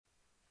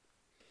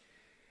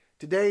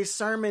Today's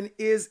sermon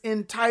is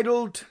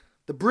entitled,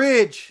 The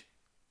Bridge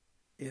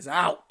is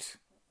Out.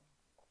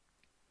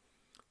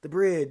 The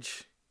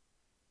bridge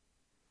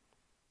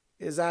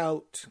is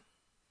out.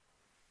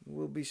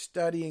 We'll be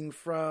studying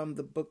from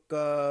the book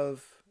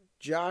of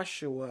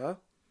Joshua,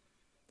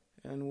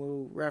 and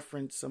we'll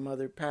reference some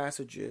other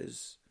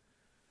passages,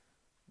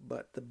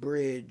 but the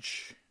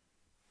bridge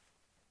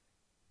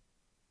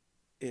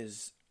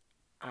is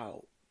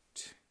out.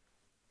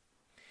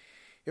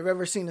 You've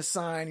ever seen a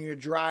sign, you're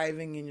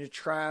driving and you're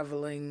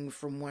traveling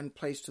from one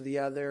place to the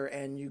other,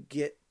 and you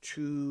get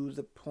to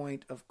the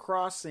point of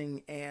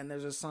crossing, and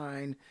there's a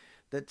sign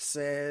that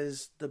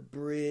says the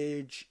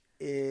bridge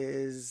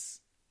is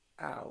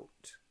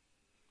out.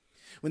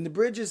 When the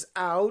bridge is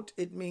out,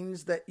 it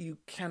means that you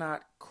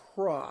cannot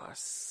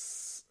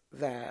cross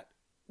that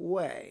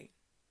way.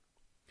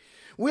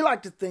 We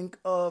like to think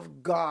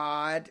of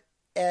God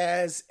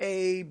as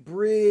a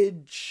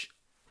bridge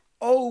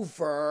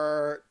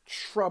over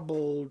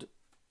troubled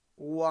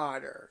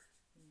water.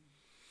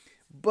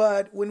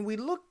 But when we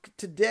look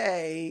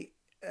today,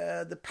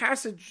 the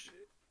passage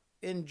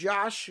in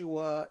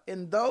Joshua,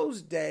 in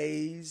those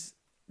days,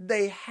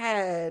 they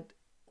had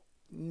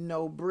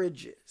no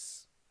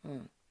bridges.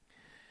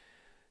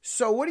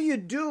 So what do you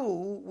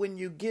do when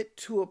you get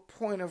to a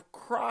point of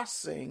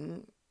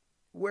crossing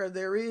where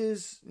there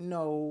is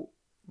no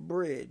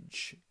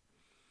bridge?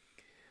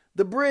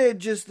 The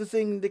bridge is the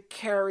thing to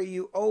carry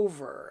you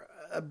over.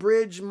 A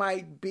bridge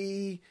might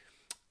be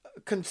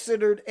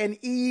considered an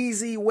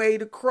easy way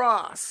to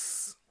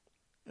cross.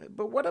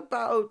 But what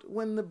about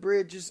when the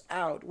bridge is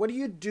out? What do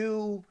you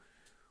do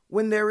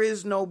when there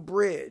is no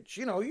bridge?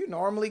 You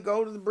normally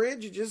go to the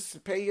bridge, you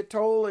just pay your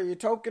toll or your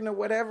token or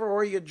whatever,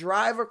 or you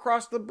drive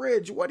across the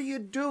bridge. What do you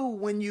do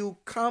when you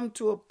come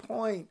to a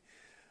point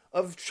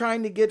of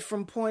trying to get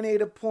from point A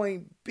to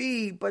point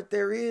B, but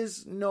there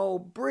is no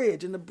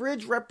bridge? And the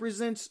bridge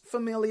represents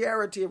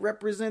familiarity. It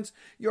represents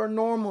your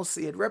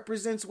normalcy. It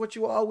represents what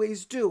you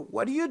always do.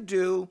 What do you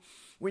do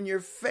when you're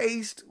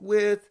faced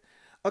with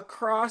a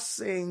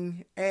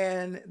crossing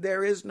and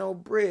there is no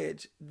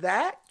bridge?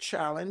 That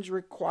challenge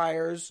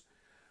requires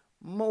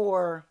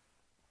more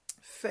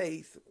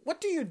faith. What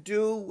do you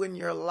do when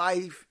your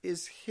life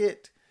is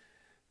hit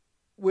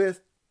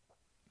with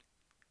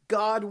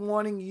God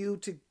wanting you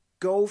to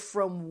go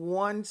from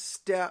one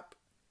step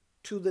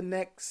to the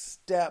next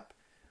step,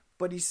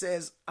 but he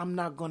says, I'm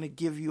not going to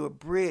give you a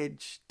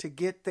bridge to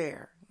get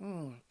there?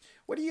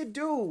 What do you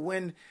do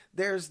when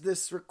there's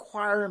this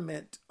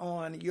requirement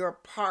on your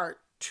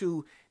part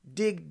to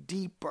dig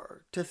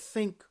deeper, to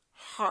think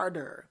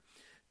harder,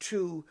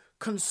 to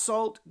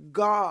consult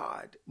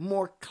God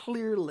more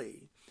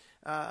clearly?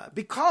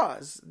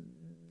 Because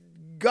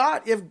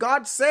God, if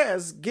God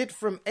says get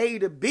from A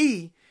to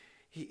B,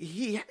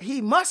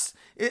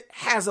 it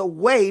has a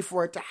way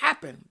for it to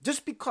happen.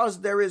 Just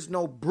because there is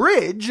no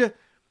bridge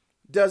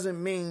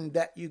doesn't mean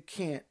that you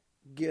can't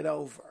get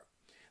over.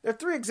 There are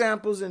three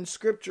examples in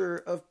Scripture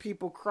of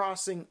people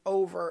crossing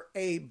over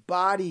a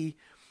body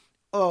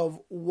of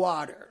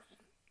water.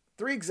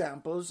 Three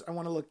examples I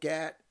want to look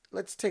at.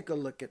 Let's take a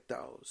look at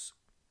those.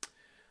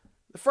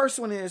 The first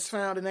one is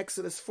found in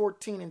Exodus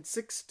 14 and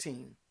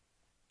 16.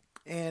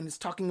 And it's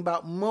talking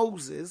about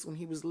Moses when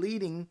he was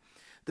leading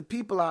the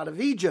people out of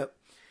Egypt.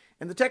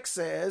 And the text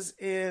says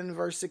in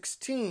verse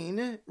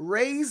 16,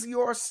 raise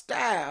your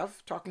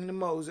staff, talking to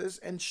Moses,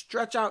 and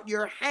stretch out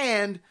your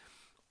hand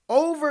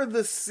over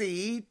the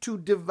sea to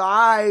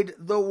divide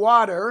the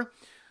water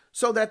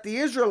so that the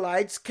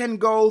Israelites can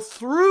go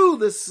through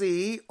the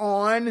sea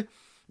on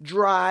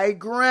dry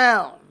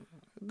ground.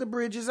 The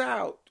bridge is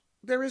out.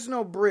 There is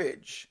no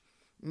bridge.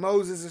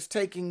 Moses is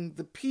taking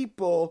the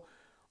people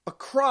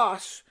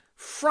across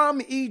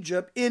from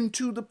Egypt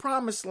into the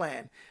promised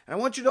land. And I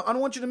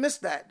don't want you to miss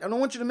that. I don't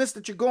want you to miss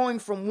that you're going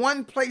from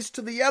one place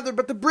to the other,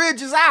 but the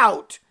bridge is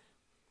out.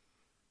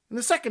 And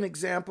the second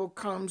example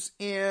comes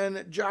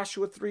in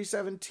Joshua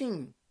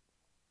 3:17,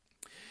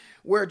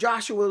 where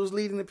Joshua was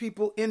leading the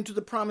people into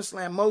the promised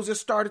land.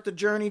 Moses started the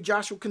journey.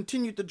 Joshua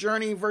continued the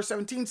journey. Verse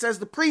 17 says,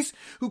 the priests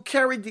who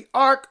carried the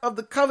ark of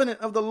the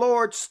covenant of the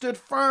Lord stood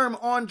firm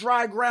on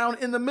dry ground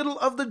in the middle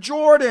of the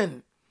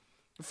Jordan.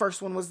 The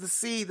first one was the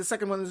sea. The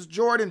second one was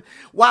Jordan.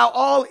 While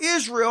all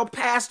Israel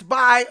passed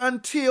by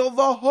until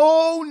the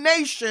whole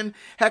nation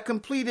had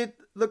completed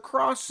the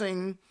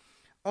crossing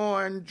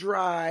on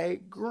dry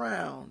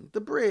ground.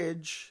 The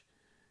bridge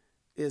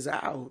is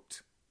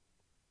out.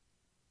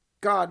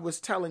 God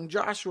was telling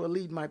Joshua,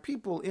 lead my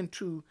people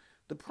into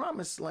the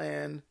promised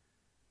land,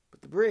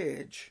 but the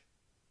bridge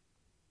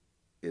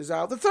is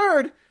out. The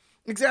third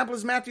example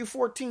is Matthew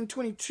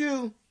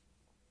 14:22.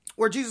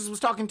 Where Jesus was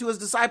talking to his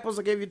disciples.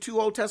 I gave you two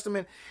Old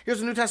Testament.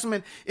 Here's the New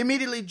Testament.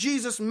 Immediately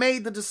Jesus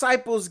made the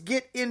disciples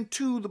get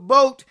into the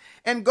boat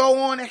and go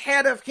on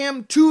ahead of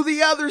him to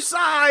the other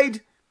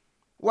side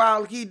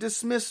while he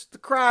dismissed the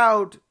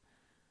crowd.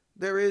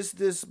 There is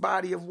this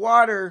body of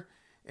water,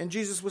 and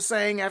Jesus was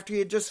saying after he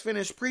had just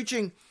finished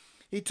preaching,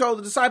 he told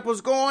the disciples,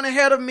 go on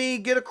ahead of me,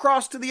 get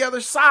across to the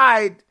other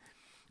side.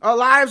 Our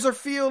lives are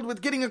filled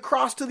with getting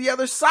across to the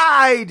other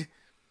side.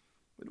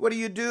 But what do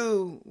you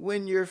do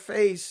when you're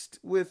faced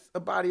with a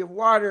body of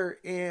water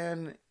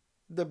and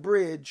the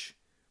bridge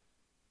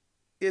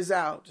is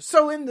out?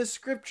 So in the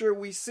scripture,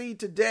 we see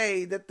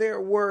today that there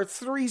were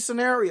 3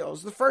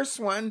 scenarios. The first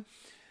one,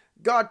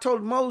 God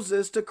told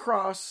Moses to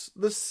cross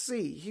the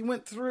sea. He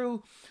went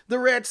through the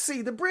Red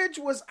Sea. The bridge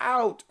was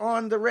out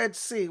on the Red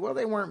Sea. Well,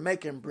 they weren't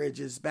making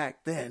bridges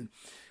back then.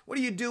 What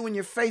do you do when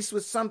you're faced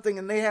with something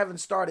and they haven't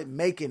started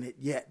making it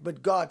yet,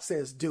 but God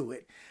says do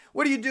it?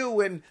 What do you do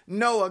when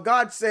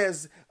God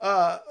says,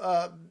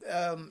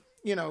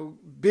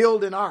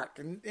 build an ark?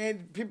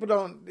 And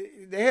people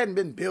they hadn't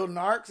been building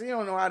arks. You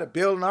don't know how to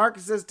build an ark.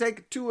 It says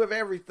take 2 of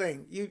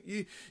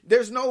everything.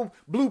 There's no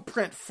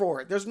blueprint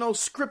for it. There's no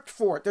script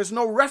for it. There's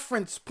no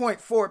reference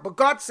point for it. But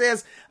God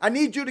says, I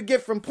need you to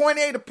get from point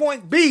A to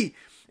point B.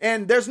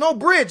 And there's no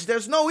bridge.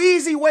 There's no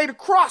easy way to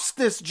cross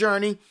this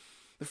journey.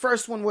 The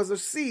first one was a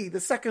sea. The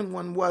second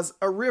one was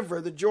a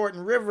river, the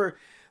Jordan River.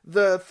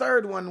 The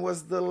third one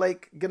was the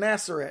Lake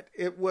Gennesaret.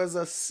 It was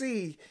a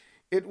sea.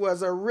 It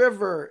was a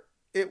river.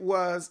 It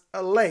was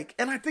a lake.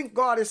 And I think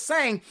God is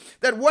saying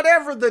that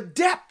whatever the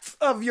depth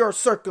of your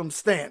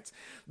circumstance,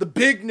 the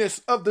bigness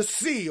of the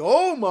sea,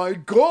 oh my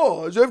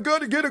gosh, I've got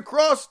to get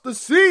across the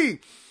sea.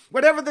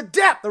 Whatever the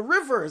depth, the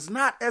river is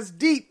not as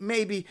deep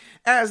maybe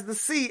as the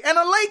sea. And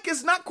a lake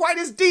is not quite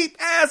as deep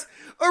as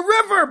a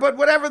river. But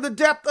whatever the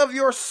depth of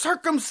your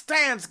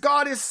circumstance,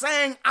 God is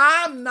saying,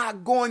 I'm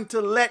not going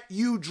to let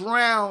you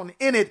drown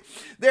in it.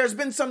 There's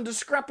been some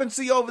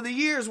discrepancy over the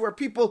years where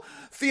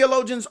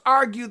theologians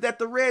argue that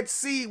the Red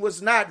Sea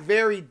was not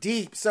very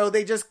deep. So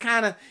they just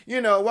kind of,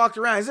 walked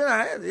around and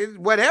said,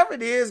 whatever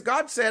it is,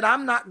 God said,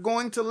 I'm not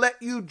going to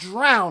let you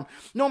drown.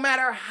 No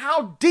matter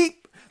how deep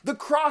the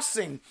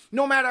crossing,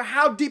 no matter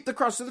how deep the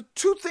crossing. So the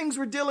 2 things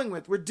we're dealing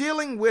with. We're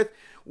dealing with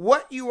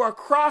what you are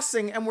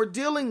crossing, and we're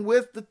dealing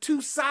with the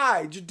 2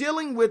 sides. You're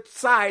dealing with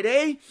side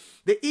A,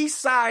 the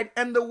east side,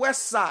 and the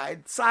west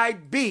side,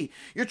 side B.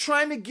 You're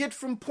trying to get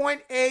from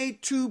point A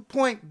to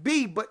point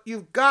B, but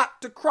you've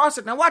got to cross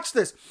it. Now watch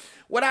this.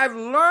 What I've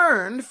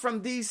learned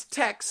from these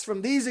texts,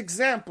 from these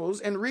examples,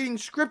 and reading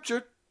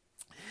scripture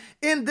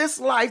in this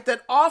life,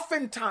 that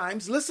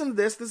oftentimes, listen to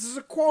this is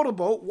a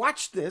quotable,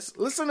 watch this,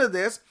 listen to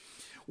this.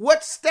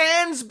 What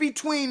stands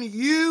between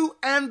you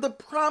and the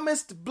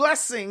promised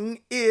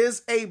blessing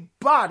is a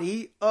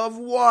body of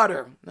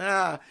water.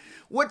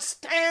 What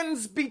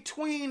stands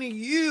between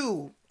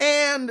you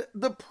and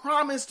the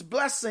promised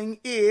blessing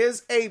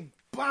is a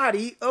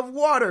body of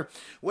water.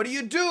 What do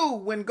you do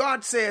when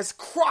God says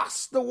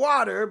cross the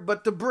water,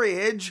 but the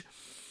bridge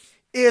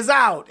is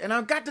out? And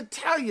I've got to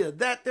tell you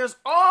that there's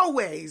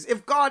always,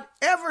 if God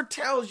ever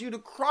tells you to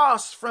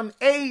cross from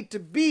A to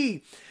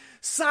B,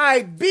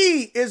 side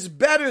B is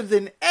better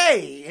than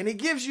A, and it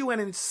gives you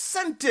an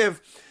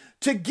incentive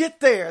to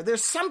get there.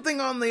 There's something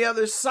on the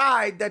other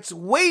side that's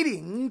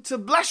waiting to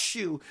bless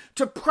you,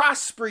 to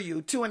prosper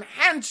you, to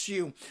enhance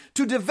you,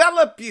 to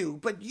develop you.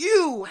 But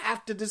you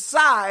have to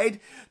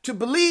decide to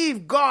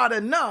believe God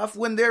enough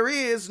when there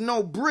is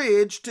no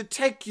bridge to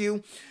take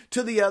you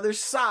to the other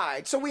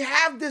side. So we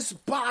have this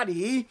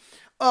body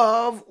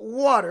of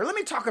water. Let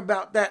me talk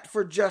about that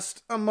for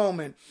just a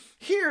moment.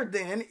 Here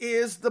then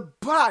is the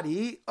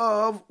body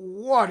of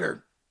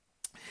water.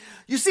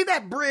 You see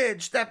that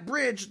bridge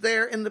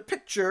there in the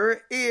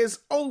picture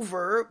is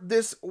over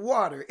this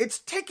water. It's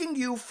taking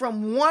you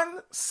from one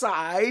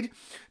side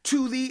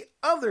to the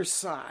other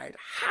side.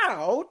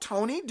 How,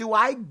 Tony, do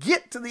I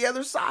get to the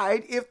other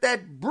side if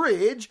that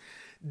bridge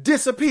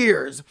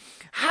disappears?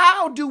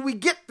 How do we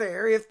get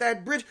there if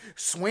that bridge,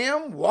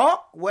 swim,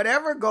 walk,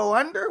 whatever, go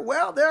under?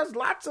 Well, there's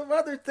lots of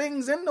other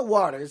things in the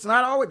water. It's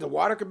not always, the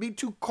water could be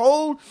too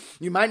cold.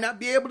 You might not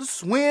be able to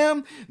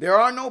swim. There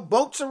are no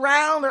boats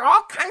around. There are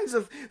all kinds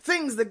of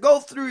things that go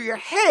through your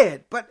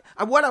head. But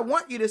what I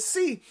want you to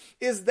see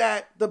is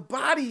that the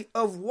body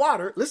of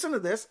water, listen to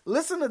this,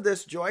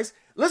 Joyce,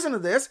 listen to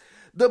this.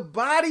 The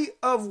body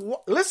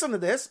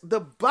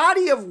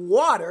of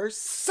water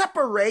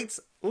separates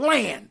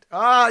land.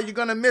 You're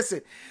going to miss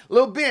it.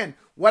 Little Ben,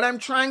 what I'm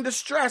trying to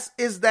stress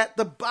is that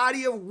the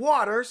body of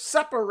water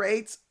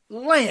separates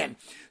land.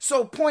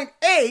 So point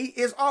A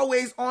is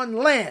always on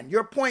land.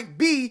 Your point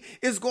B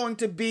is going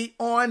to be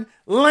on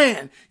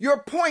land.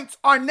 Your points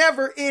are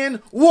never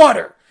in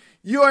water.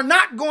 You are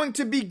not going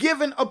to be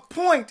given a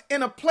point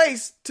in a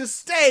place to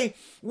stay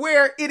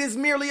where it is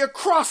merely a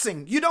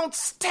crossing. You don't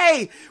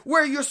stay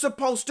where you're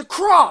supposed to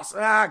cross.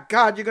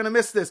 God, you're going to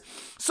miss this.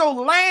 So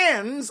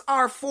lands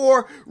are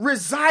for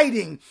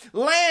residing.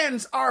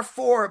 Lands are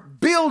for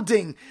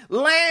building.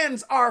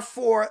 Lands are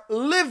for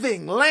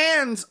living.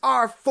 Lands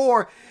are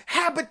for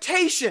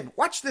habitation.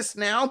 Watch this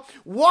now.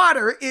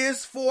 Water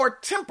is for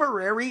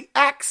temporary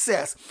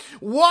access.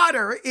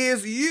 Water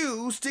is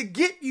used to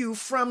get you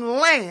from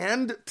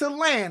land to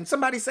land.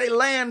 Somebody say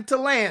land to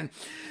land.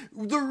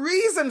 The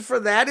reason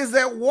for that is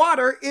that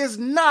water is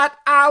not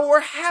our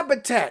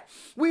habitat.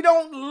 We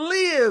don't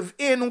live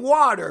in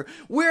water.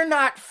 We're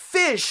not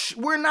fish.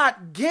 We're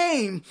not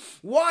game.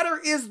 Water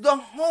is the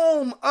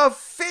home of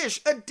fish,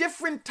 a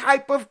different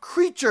type of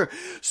creature.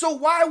 So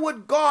why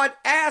would God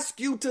ask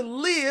you to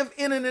live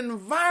in an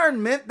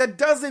environment that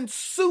doesn't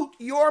suit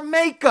your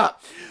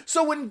makeup?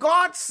 So when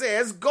God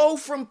says go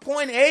from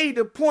point A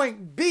to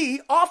point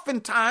B,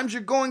 oftentimes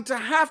you're going to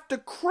have to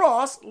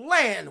cross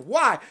land.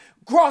 Why?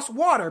 Cross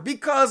water,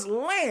 because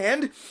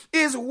land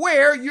is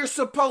where you're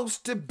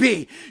supposed to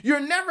be. You're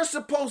never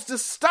supposed to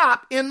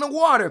stop in the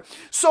water.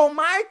 So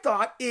my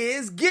thought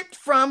is get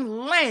from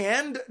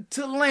land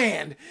to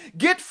land.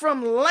 Get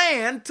from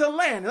land to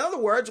land. In other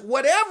words,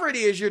 whatever it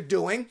is you're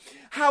doing,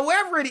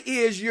 however it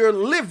is you're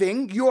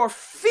living, your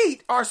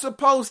feet are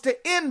supposed to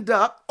end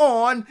up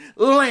on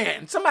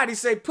land. Somebody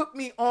say, put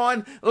me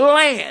on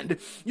land.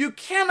 You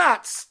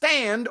cannot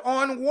stand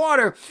on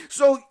water.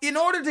 So in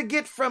order to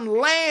get from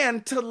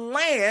land to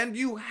land,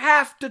 you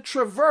have to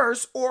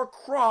traverse or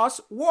cross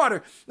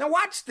water. Now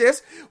watch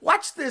this.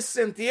 Watch this,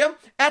 Cynthia.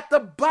 At the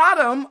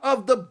bottom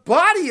of the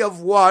body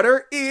of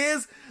water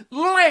is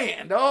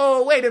land.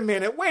 Oh, wait a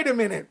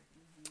minute.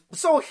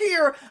 So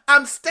here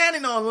I'm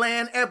standing on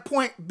land at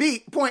point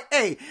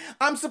A.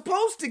 I'm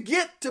supposed to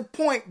get to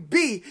point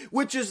B,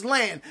 which is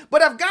land,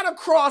 but I've got to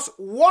cross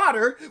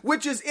water,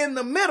 which is in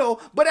the middle,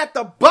 but at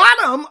the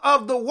bottom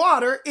of the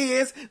water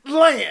is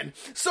land.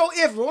 So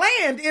if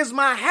land is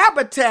my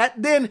habitat,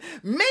 then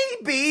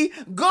maybe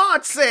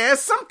God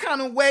says some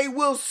kind of way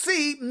we'll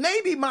see,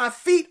 maybe my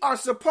feet are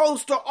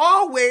supposed to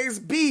always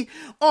be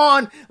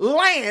on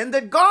land,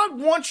 that God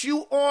wants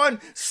you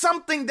on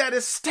something that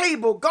is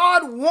stable.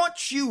 God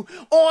wants you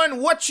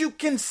on what you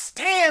can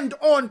stand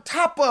on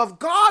top of.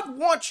 God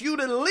wants you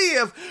to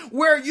live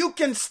where you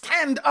can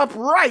stand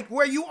upright,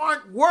 where you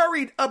aren't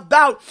worried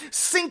about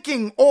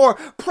sinking or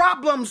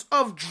problems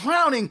of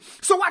drowning.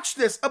 So watch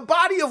this. A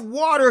body of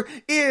water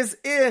is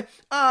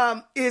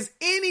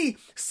any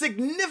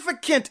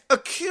significant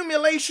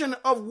accumulation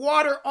of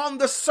water on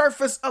the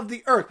surface of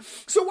the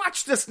earth. So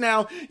watch this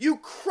now. You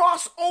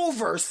cross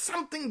over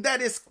something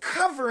that is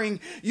covering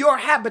your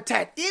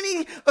habitat.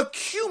 Any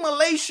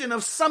accumulation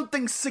of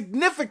something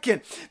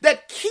significant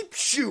that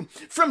keeps you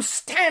from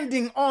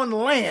standing on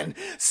land,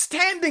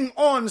 standing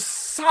on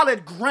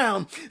solid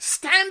ground,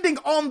 standing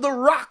on the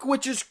rock,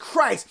 which is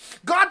Christ.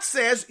 God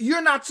says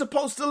you're not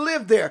supposed to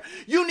live there.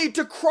 You need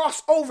to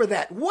cross over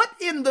that. What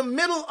in the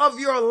middle of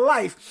your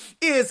life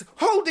is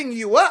holding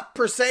you up,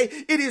 per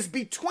se? It is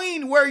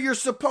between where you're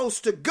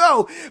supposed to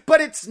go, but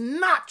it's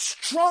not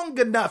strong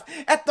enough.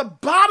 At the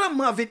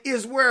bottom of it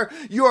is where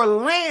your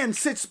land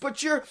sits,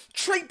 but you're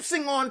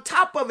traipsing on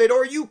top of it,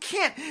 or you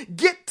can't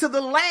get to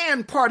the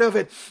land part of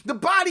it. The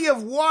body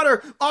of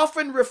water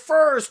often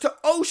refers to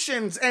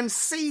oceans and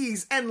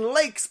seas and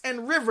lakes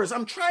and rivers.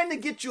 I'm trying to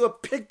get you a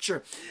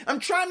picture. I'm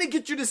trying to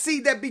get you to see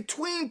that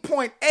between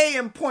point A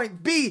and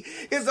point B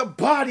is a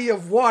body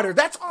of water.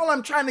 That's all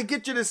I'm trying to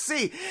get you to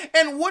see.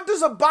 And what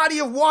does a body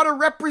of water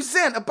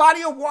represent? A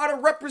body of water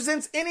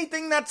represents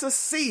anything that's a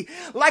sea,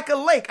 like a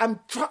lake. I'm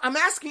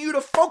asking you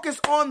to focus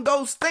on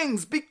those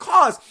things,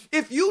 because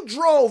if you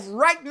drove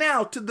right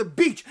now to the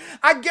beach,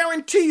 I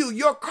guarantee you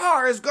your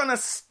car is going to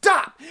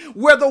stop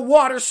where the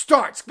water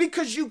starts,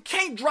 because you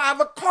can't drive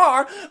a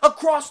car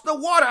across the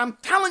water. I'm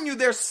telling you,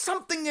 there's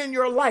something in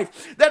your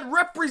life that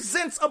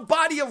represents a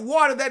body of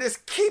water that is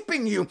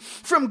keeping you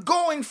from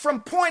going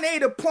from point A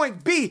to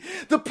point B.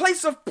 The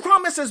place of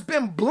promise has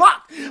been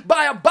blocked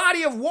by a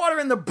body of water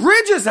and the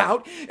bridge is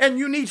out, and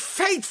you need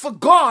faith for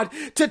God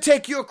to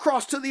take you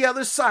across to the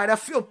other side. I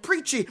feel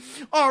preachy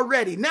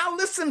already. Now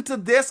listen to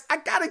this. I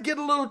got to get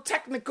a little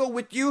technical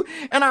with you,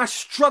 and I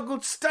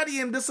struggled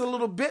studying this a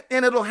little bit,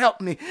 and it'll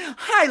help me.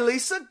 Hi,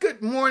 Lisa.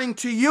 Good morning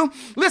to you.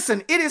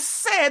 Listen, it is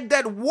said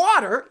that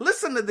water,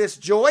 listen to this,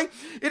 Joy.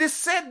 It is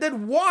said that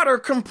water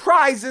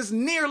comprises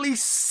nearly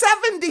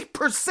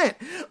 70%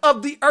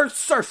 of the earth's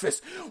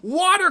surface.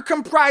 Water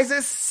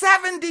comprises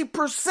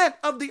 70%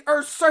 of the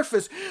earth's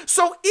surface.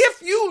 So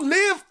if you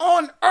live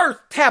on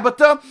earth,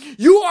 Tabitha,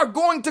 you are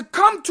going to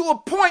come to a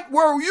point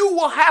where you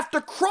will have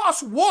to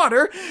cross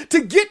water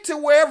to get to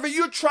wherever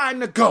you're trying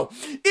to go.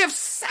 If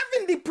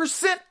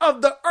 70%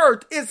 of the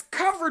earth is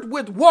covered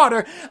with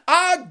water,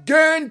 I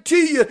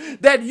guarantee you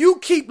that you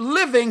keep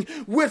living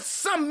with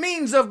some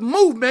means of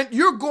movement,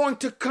 you're going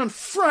to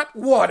confront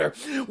water.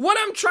 What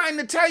I'm trying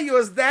to tell you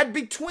is that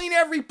between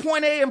every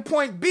point A and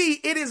point B,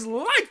 it is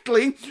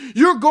likely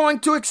you're going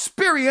to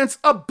experience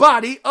a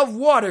body of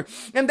water.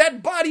 And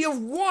that body of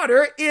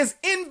water is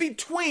in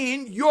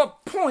between your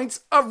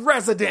points of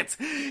residence.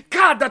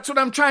 God, that's what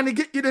I'm trying to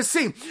get you to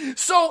see.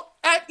 So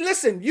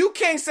Listen, you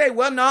can't say,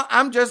 well, no,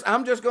 I'm just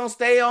going to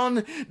stay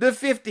on the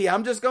 50.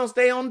 I'm just going to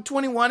stay on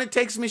 21. It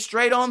takes me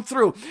straight on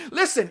through.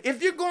 Listen,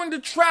 if you're going to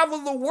travel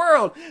the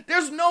world,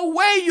 there's no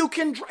way you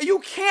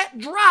can't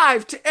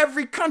drive to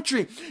every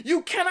country.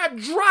 You cannot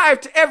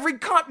drive to every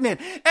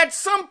continent. At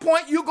some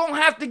point, you're going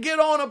to have to get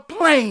on a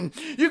plane.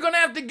 You're going to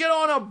have to get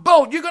on a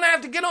boat. You're going to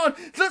have to get on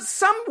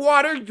some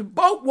water. The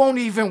boat won't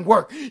even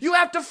work. You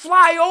have to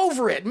fly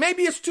over it.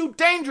 Maybe it's too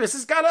dangerous.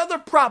 It's got other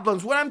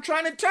problems. What I'm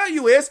trying to tell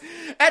you is,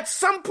 at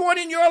some point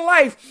in your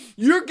life,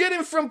 you're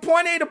getting from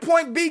point A to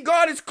point B.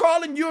 God is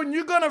calling you, and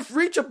you're going to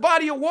reach a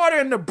body of water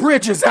and the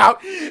bridge is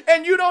out,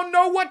 and you don't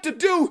know what to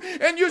do.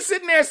 And you're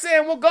sitting there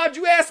saying, well, God,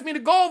 you asked me to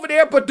go over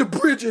there, but the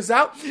bridge is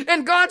out.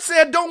 And God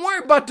said, don't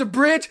worry about the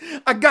bridge.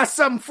 I got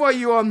something for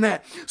you on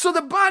that. So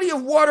the body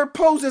of water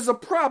poses a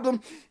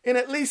problem in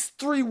at least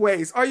 3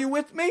 ways. Are you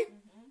with me?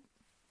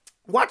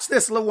 Watch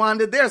this,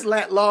 LaWanda. There's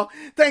Lat Law.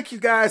 Thank you,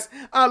 guys.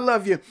 I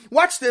love you.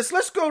 Watch this.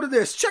 Let's go to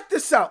this. Check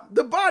this out.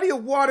 The body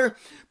of water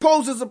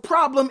poses a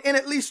problem in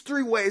at least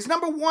 3 ways.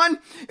 Number 1,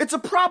 it's a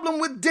problem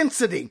with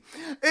density.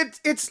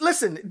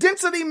 Listen,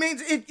 density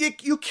means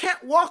you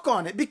can't walk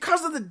on it.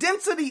 Because of the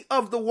density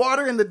of the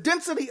water and the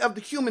density of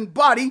the human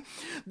body,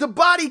 the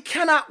body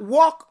cannot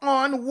walk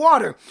on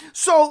water.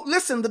 So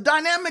listen, the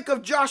dynamic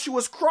of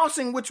Joshua's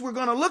crossing, which we're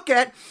going to look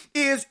at,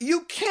 is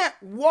you can't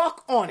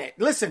walk on it.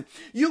 Listen,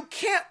 you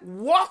can't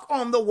walk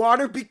on the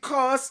water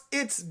because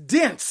it's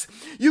dense.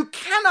 You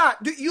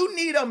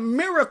need a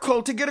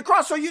miracle to get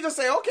across. So you just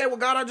say, okay, well,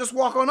 God, I'll just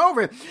walk on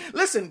over it.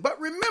 Listen, but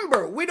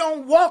remember, we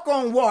don't walk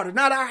on water.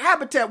 Not our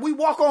habitat. We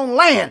walk on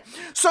land.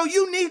 So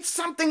you need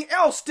something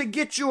else to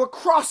get you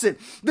across it.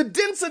 The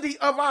density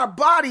of our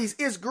bodies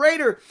is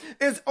greater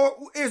than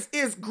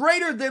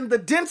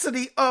the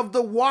density of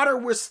the water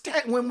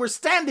when we're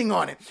standing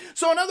on it.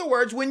 So in other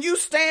words, when you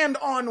stand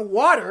on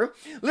water,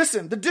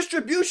 listen, the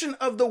distribution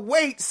of the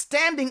weight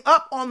standing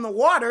up on the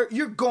water,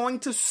 you're going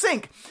to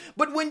sink.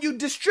 But when you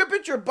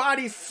distribute your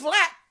body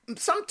flat,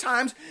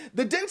 sometimes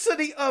the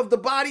density of the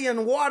body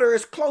in water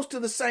is close to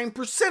the same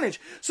percentage.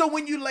 So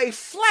when you lay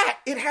flat,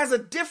 it has a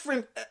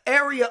different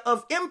area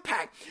of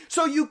impact.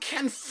 So you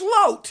can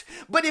float.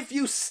 But if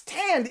you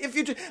stand,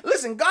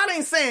 listen, God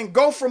ain't saying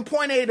go from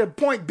point A to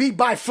point B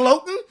by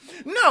floating.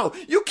 No,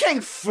 you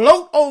can't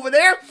float over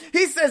there.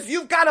 He says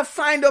you've got to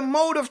find a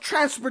mode of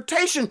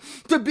transportation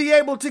to be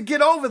able to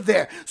get over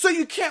there. So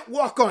you can't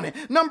walk on it.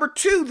 Number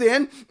 2,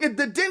 then, is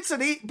the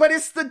density, but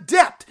it's the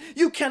depth.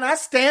 You cannot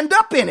stand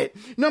up in it.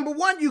 Number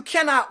 1, you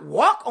cannot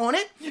walk on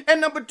it.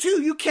 And number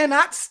 2, you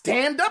cannot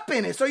stand up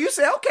in it. So you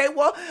say, okay,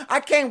 well, I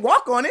can't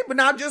walk on it, but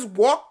now just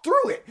walk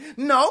through it.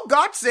 No,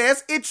 God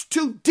says it's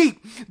too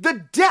deep.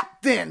 The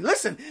depth then,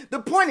 listen,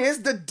 the point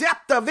is the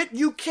depth of it,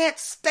 you can't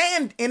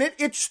stand in it.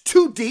 It's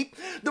too deep.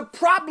 The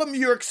problem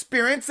you're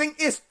experiencing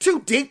is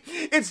too deep.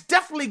 It's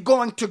definitely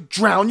going to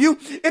drown you.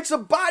 It's a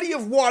body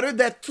of water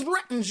that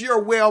threatens your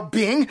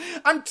well-being.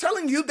 I'm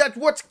telling you that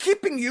what's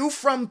keeping you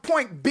from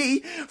point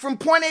B, from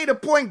point A to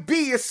point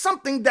B, is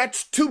something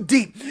that's too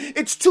deep.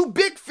 It's too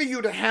big for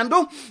you to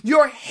handle.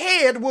 Your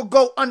head will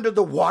go under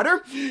the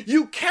water.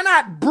 You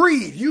cannot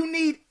breathe. You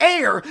need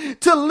air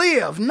to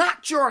live,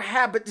 not your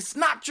habit. It's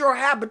not your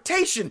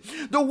habitation.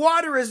 The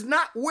water is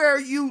not where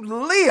you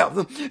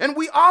live. And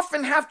we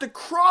often have to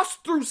cross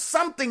through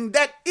something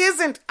that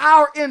isn't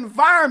our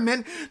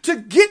environment to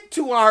get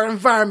to our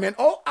environment.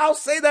 Oh, I'll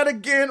say that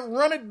again.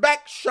 Run it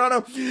back,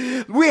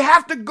 Shana. We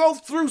have to go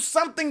through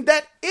something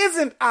that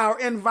isn't our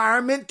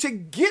environment to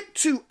get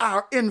to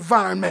our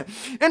environment.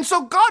 And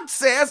so God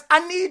says,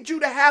 I need you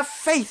to have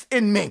faith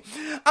in me.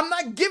 I'm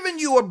not giving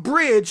you a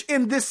bridge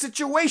in this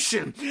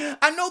situation.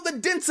 I know the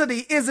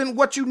density isn't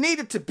what you need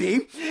it to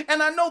be,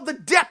 and I know the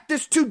depth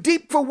is too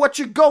deep for what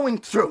you're going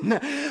through.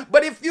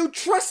 But if you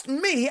trust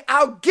me,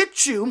 I'll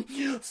get you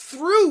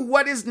through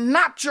what is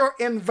not your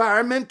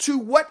environment to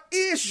what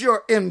is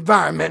your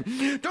environment.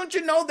 Don't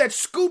you know that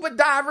scuba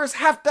divers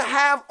have to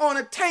have on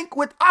a tank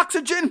with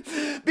oxygen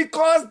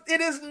because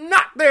it is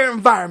not their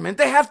environment?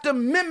 They have to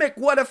mimic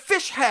what a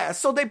fish has,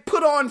 so they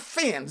put on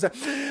fins.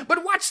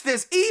 But watch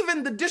this,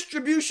 even the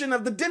distribution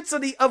of the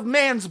density of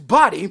man's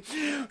body,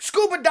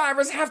 scuba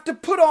divers have to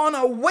put on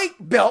a weight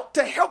belt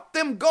to help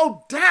them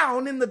go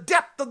down in the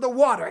depth of the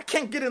water. I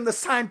can't get in the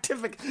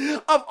scientific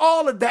of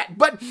all of that,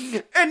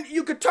 and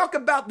you could talk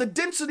about the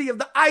density of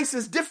the ice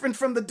is different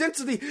from the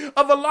density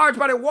of a large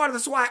body of water.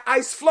 That's why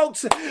ice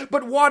floats,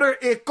 but water,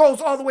 it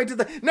goes all the way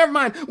to never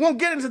mind, won't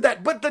get into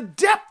that. But the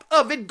depth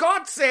of it,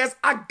 God says,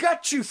 I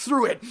got you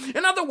through it.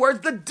 In other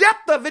words, the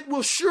depth of it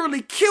will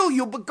surely kill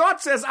you, but God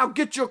says, I'll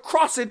get you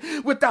across it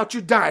without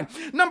you dying.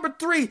 Number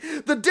 3,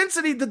 the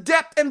density, the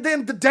depth, and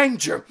then the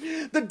danger.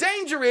 The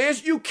danger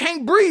is you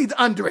can't breathe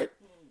under it.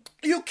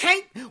 You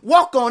can't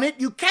walk on it.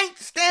 You can't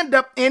stand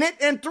up in it.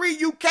 And 3,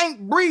 you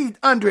can't breathe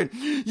under it.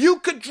 You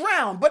could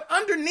drown. But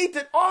underneath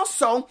it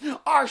also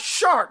are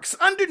sharks.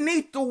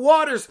 Underneath the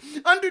waters,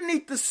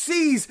 underneath the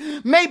seas,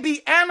 may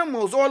be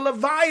animals or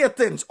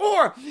leviathans.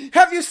 Or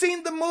have you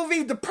seen the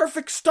movie The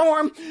Perfect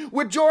Storm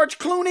with George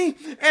Clooney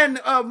and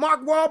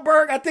Mark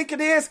Wahlberg, I think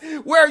it is,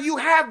 where you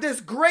have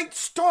this great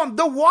storm.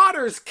 The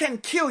waters can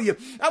kill you.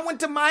 I went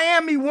to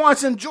Miami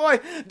once and Joy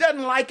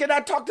doesn't like it.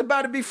 I talked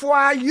about it before.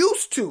 I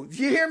used to. Do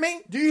you hear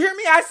me? Do you hear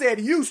me? I said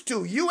used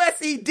to.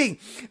 USED.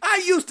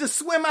 I used to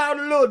swim out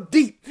a little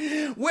deep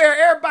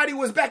where everybody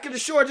was back at the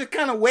shore just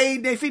kind of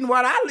wading their feet in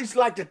water. I at least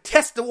like to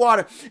test the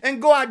water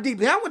and go out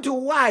deep. I went to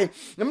Hawaii.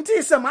 Let me tell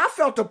you something. I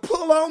felt a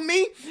pull on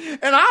me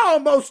and I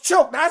almost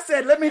choked. I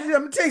said, let me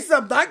tell you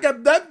something.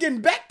 I'm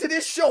getting back to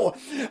this shore.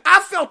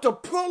 I felt a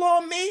pull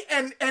on me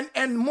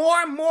and more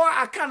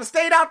I kind of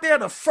stayed out there.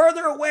 The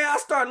further away I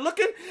started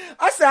looking,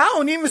 I said, I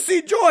don't even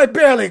see Joy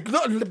barely.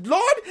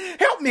 Lord,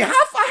 help me.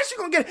 How far is she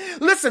going to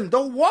get? Listen,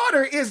 the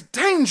water is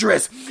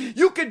dangerous.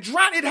 You could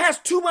drown. It has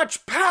too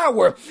much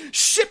power.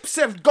 Ships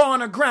have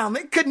gone aground.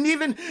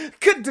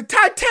 The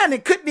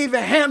Titanic couldn't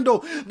even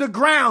handle the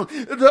ground,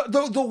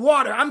 the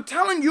water. I'm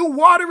telling you,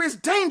 water is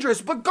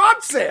dangerous. But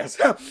God says,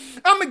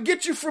 I'm going to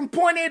get you from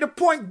point A to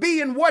point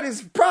B, and what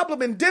is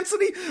problem in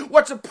density,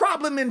 what's a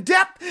problem in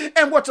depth,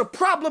 and what's a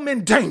problem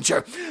in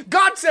danger.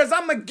 God says,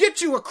 I'm going to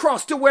get you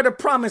across to where the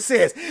promise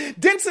is.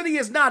 Density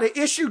is not an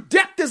issue.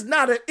 Depth is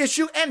not an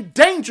issue, and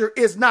danger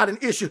is not an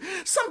issue.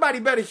 Somebody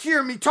better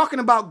hear me talking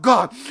about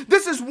God.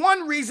 This is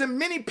one reason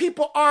many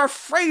people are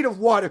afraid of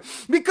water,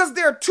 because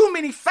there are too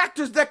many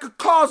factors that could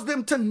cause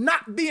them to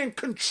not be in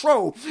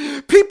control.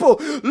 People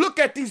look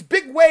at these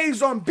big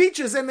waves on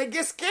beaches and they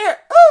get scared.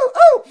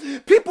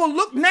 People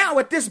look now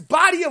at this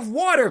body of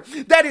water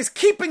that is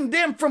keeping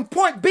them from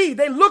point B.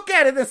 They look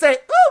at it and say,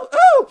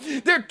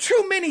 there are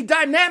too many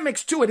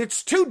dynamics to it.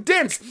 It's too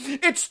dense.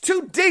 It's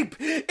too deep.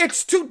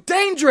 It's too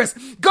dangerous.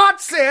 God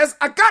says,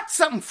 I got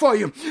something for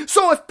you.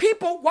 So if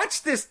people,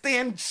 watch this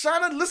then,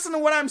 Shauna, listen to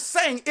what I'm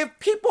saying. If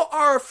people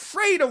are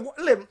afraid of,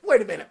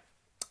 wait a minute.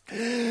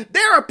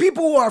 There are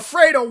people who are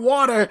afraid of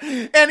water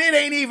and it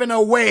ain't even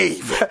a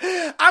wave.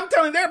 I'm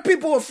telling you, there are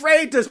people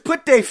afraid to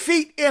put their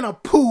feet in a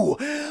pool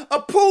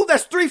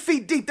that's 3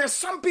 feet deep. There's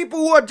some people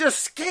who are just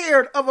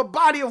scared of a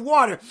body of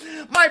water.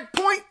 My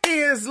point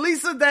is,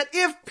 Lisa, that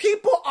if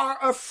people are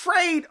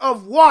afraid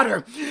of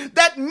water,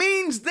 that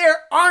means there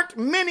aren't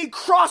many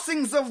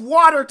crossings of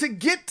water to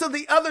get to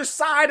the other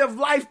side of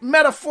life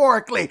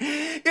metaphorically.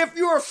 If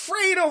you're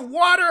afraid of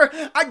water,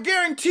 I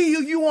guarantee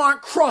you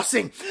aren't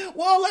crossing.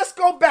 Well, let's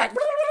go back.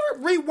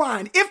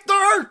 Rewind. If the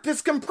earth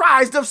is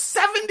comprised of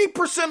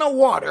 70% of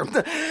water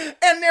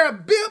and there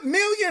are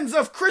millions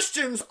of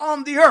Christians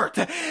on the earth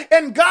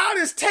and God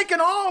is taking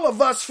all of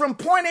us from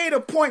point A to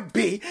point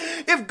B,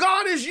 if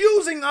God is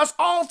using us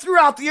all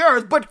throughout the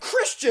earth, but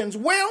Christians,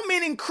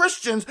 well-meaning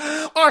Christians,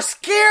 are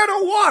scared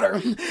of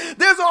water,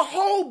 there's a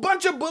whole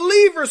bunch of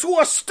believers who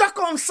are stuck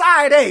on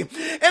side A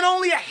and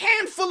only a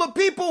handful of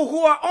people who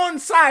are on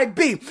side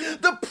B.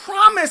 The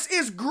promise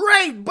is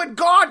great, but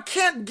God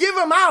can't give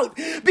them out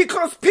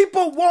because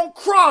people won't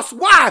cross.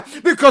 Why?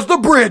 Because the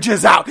bridge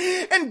is out.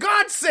 And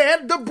God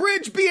said the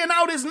bridge being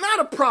out is not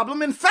a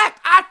problem. In fact,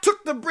 I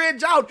took the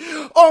bridge out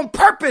on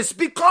purpose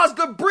because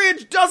the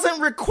bridge doesn't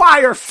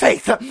require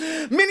faith.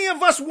 Many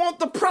of us want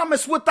the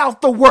promise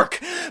without the work.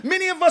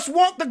 Many of us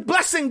want the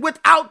blessing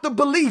without the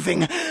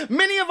believing.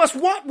 Many of us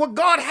want what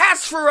God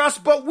has for us,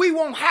 but we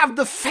won't have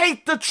the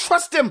faith to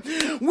trust Him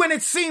when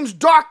it seems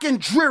dark and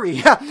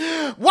dreary.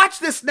 Watch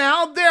this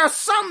now. There are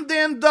some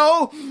then,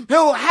 though,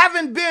 who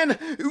haven't been,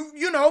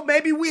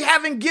 maybe we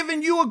haven't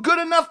given you a good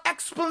enough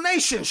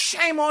explanation.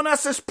 Shame on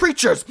us as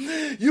preachers.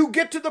 You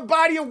get to the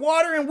body of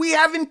water and we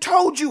haven't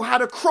told you how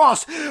to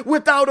cross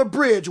without a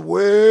bridge.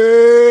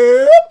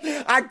 Well,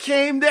 I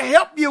came to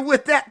help you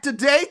with that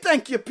today.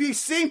 Thank you,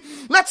 PC.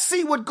 Let's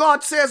see what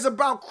God says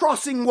about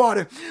crossing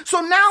water. So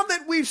now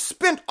that we've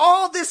spent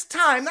all this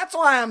time, that's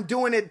why I'm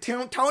doing it,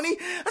 Tony.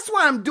 That's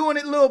why I'm doing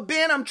it, Lil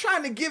Ben. I'm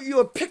trying to give you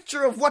a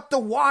picture of what the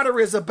water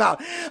is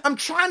about. I'm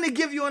trying to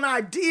give you an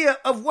idea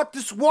of what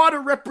this water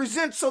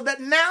represents, so that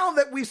now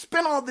that we've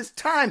spent all this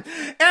time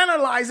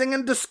analyzing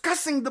and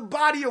discussing the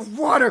body of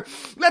water,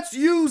 let's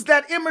use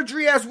that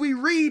imagery as we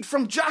read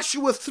from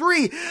Joshua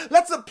 3.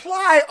 Let's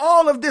apply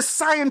all of this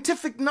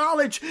scientific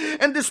knowledge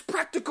and this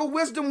practical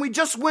wisdom we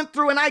just went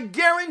through, and I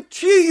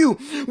guarantee you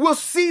we'll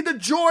see the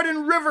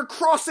Jordan River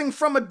crossing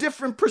from a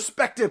different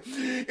perspective.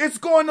 It's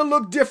going to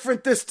look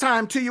different this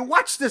time to you.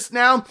 Watch this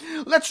now.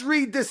 Let's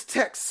read this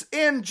text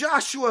in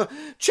Joshua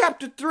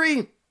chapter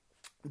 3.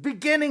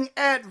 Beginning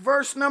at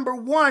verse number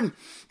 1,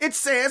 it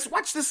says,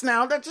 watch this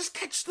now, just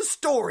catch the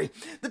story.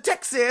 The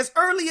text says,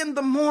 early in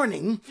the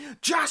morning,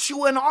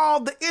 Joshua and all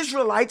the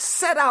Israelites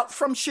set out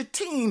from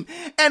Shittim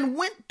and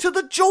went to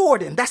the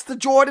Jordan. That's the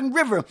Jordan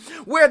River,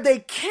 where they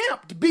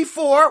camped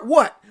before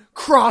what?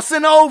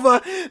 crossing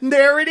over.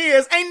 There it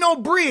is. Ain't no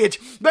bridge.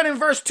 But in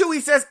verse 2,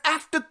 he says,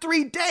 after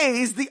 3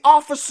 days, the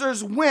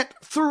officers went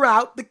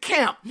throughout the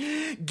camp,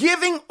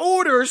 giving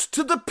orders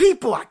to the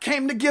people. I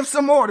came to give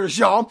some orders,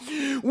 y'all.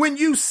 When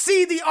you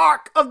see the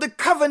ark of the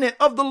covenant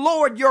of the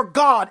Lord your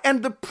God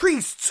and the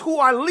priests who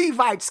are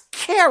Levites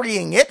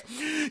carrying it,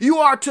 you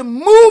are to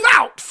move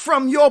out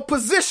from your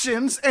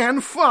positions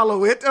and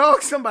follow it. Oh,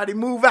 somebody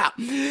move out.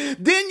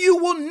 Then you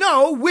will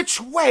know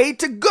which way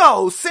to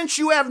go, since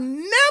you have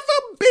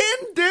never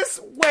been this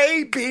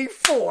way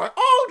before.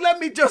 Oh, let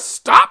me just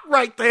stop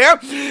right there.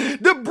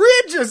 The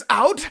bridge is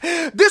out.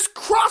 This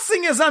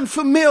crossing is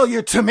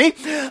unfamiliar to me.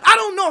 I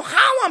don't know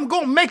how I'm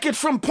going to make it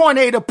from point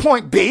A to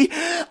point B.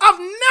 I've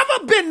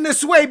never been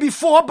this way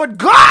before, but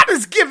God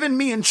has given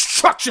me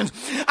instructions.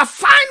 I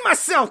find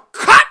myself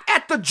caught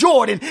at the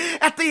Jordan,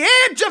 at the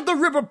edge of the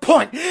river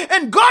point,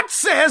 and God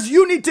says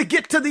you need to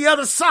get to the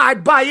other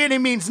side by any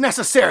means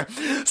necessary.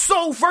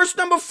 So verse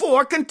number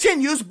 4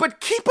 continues, but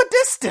keep a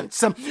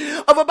distance of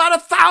about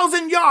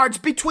 1,000 yards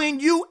between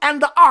you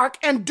and the ark,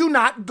 and do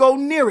not go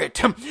near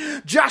it.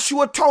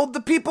 Joshua told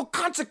the people,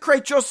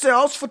 consecrate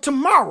yourselves, for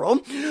tomorrow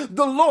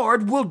the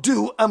Lord will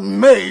do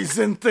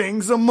amazing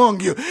things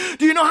among you.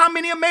 Do you know how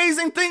many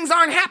amazing things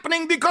aren't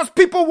happening because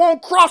people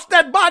won't cross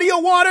that body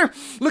of water?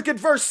 Look at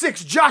verse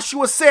 6.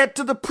 Joshua said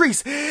to the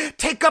priests,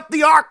 take up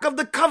the ark of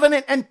the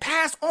covenant and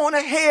pass on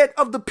ahead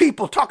of the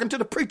people. Talking to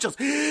the preachers.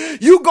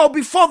 You go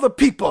before the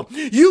people.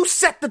 You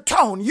set the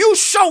tone. You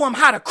show them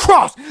how to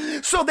cross.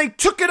 So they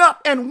took it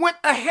up and went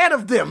ahead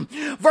of them.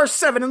 Verse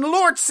 7, and the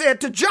Lord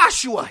said to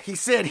Joshua, he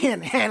said,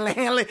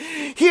 handle.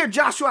 Here,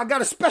 Joshua, I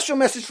got a special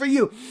message for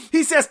you.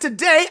 He says,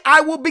 today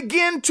I will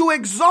begin to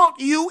exalt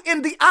you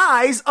in the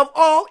eyes of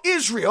all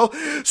Israel,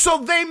 so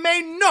they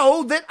may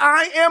know that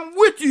I am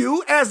with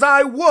you as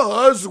I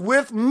was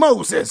with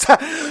Moses.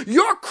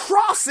 Your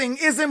crossing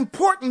is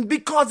important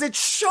because it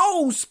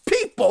shows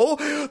people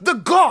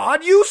the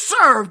God you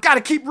serve. Got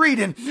to keep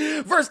reading.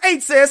 Verse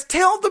 8 says,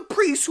 tell the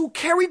priests who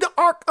carry the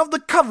ark of the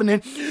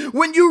covenant,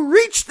 when you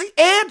reach the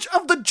edge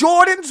of the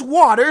Jordan's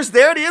waters,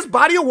 there it is,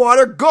 body of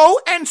water, go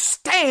and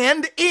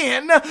stand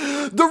in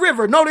the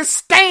river. Notice,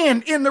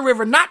 stand in the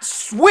river, not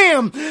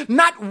swim,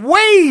 not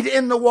wade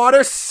in the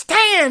water,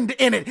 stand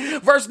in it.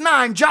 Verse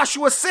 9,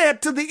 Joshua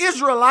said to the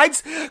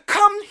Israelites,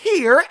 come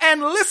here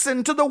and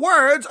listen to the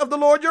words of the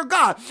Lord your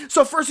God.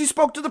 So first he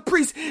spoke to the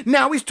priests.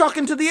 Now he's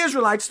talking to the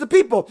Israelites, the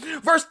people.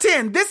 Verse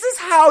 10, this is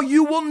how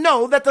you will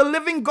know that the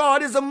living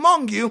God is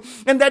among you,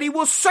 and that he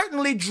will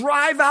certainly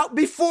drive out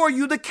before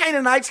you the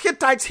Canaanites,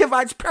 Hittites,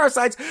 Hivites,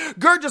 Perizzites,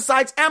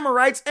 Gergesites,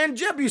 Amorites, and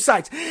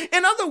Jebusites.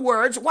 In other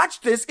words,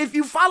 watch this. If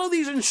you follow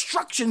these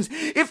instructions,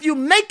 if you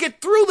make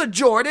it through the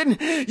Jordan,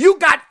 you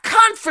got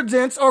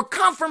confidence or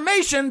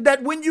confirmation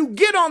that when you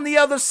get on the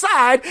other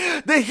side,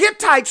 the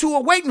Hittites who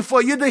are waiting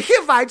for you, the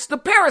Hivites, the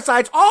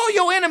Perizzites, all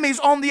your enemies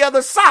on the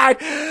other side,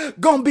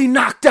 gonna be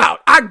knocked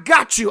out. I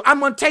got you. I'm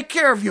gonna take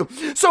care of you.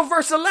 So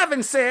verse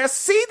 11 says,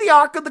 see the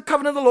ark of the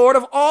covenant of the Lord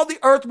of all the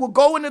earth will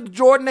go into the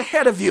Jordan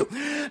ahead of you.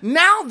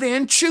 Now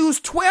then, choose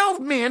 12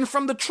 men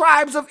from the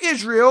tribes of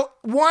Israel,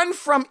 one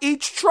from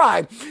each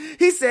tribe.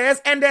 He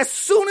says, and as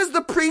soon as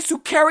the priests who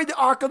carry the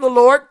ark of the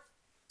Lord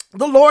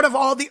of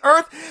all the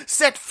earth,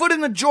 set foot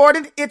in the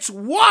Jordan, its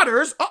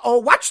waters,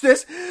 watch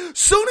this,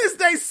 soon as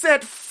they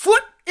set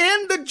foot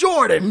in the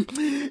Jordan,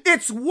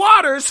 its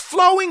waters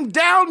flowing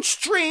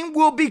downstream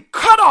will be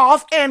cut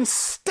off and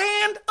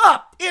stand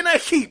up in a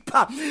heap.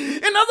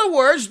 In other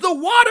words, the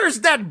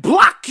waters that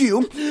block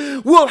you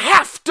will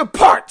have to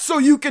part so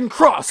you can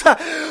cross.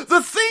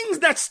 The things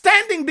that's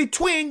standing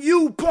between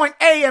you, point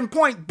A and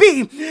point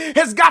B,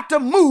 has got to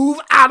move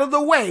out of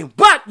the way,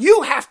 but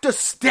you have to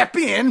step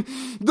in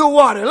the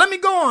water. Let me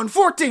go on.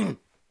 14.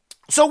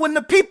 So when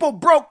the people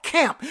broke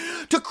camp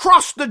to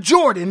cross the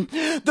Jordan,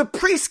 the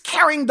priests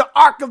carrying the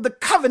Ark of the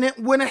Covenant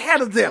went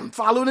ahead of them,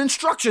 following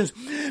instructions.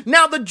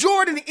 Now the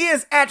Jordan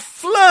is at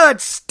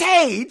flood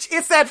stage.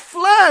 It's at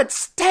flood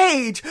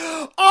stage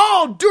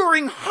all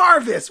during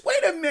harvest.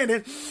 Wait a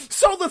minute.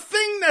 So the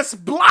thing that's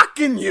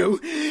blocking you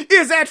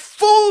is at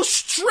full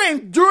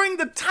strength during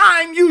the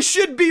time you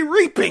should be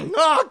reaping.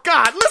 Oh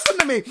God, listen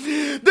to me.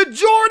 The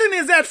Jordan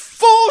is at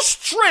full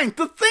strength.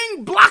 The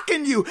thing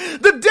blocking you,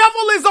 the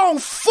devil is on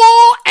full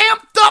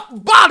amped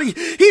up body.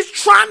 He's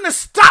trying to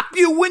stop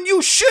you when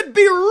you should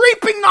be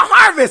reaping the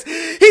harvest.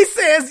 He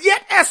says,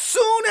 yet as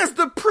soon as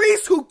the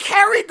priests who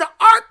carried the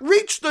ark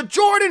reached the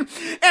Jordan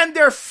and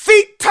their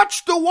feet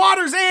touched the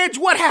water's edge,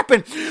 what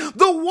happened?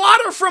 The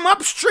water from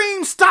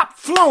upstream stopped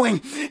flowing.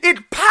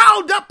 It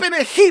piled up in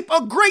a heap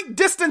a great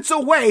distance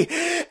away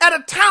at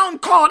a town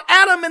called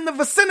Adam in the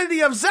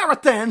vicinity of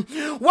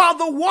Zarethan, while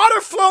the water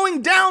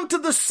flowing down to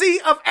the Sea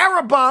of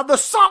Arabah, the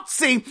Salt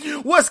Sea,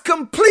 was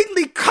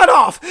completely cut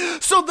off.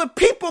 So the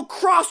people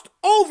crossed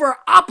over were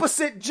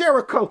opposite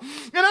Jericho.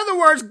 In other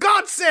words,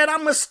 God said, I'm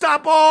going to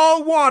stop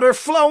all water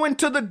flowing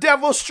to the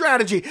devil's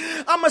strategy.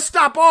 I'm going to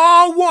stop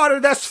all water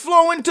that's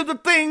flowing to the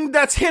thing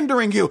that's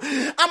hindering you.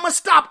 I'm going to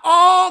stop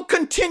all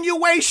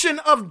continuation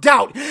of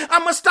doubt.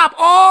 I'm going to stop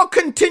all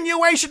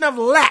continuation of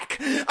lack.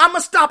 I'm going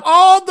to stop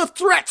all the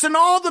threats and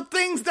all the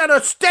things that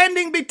are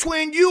standing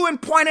between you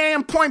and point A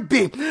and point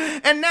B.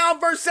 And now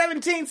verse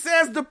 17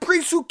 says, the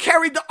priests who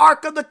carried the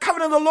ark of the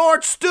covenant of the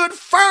Lord stood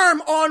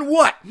firm on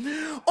what?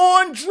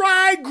 On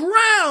dry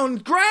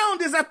ground.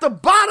 Ground is at the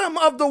bottom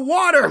of the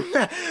water.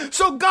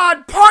 So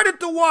God parted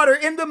the water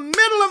in the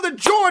middle of the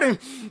Jordan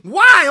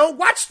while,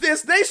 watch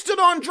this, they stood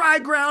on dry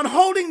ground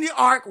holding the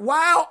ark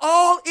while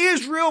all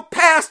Israel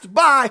passed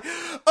by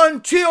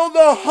until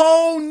the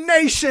whole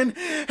nation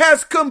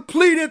has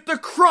completed the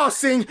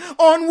crossing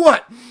on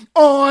what?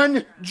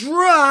 On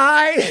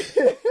dry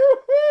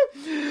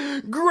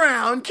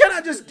ground. Can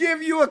I just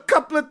give you a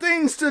couple of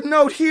things to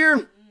note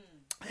here?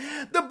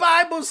 The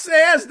Bible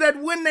says that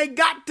when they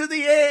got to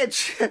the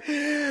edge,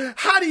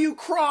 how do you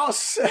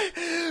cross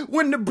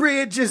when the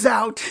bridge is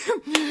out?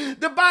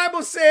 The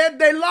Bible said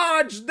they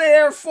lodged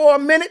there for a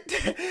minute.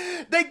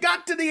 They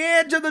got to the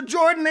edge of the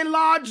Jordan. They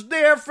lodged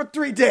there for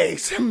 3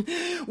 days.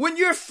 When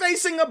you're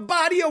facing a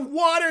body of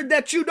water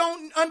that you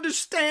don't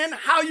understand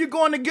how you're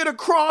going to get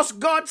across,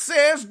 God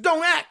says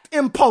don't act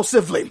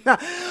impulsively.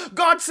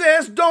 God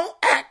says don't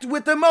act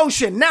with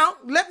emotion. Now,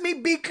 let me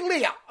be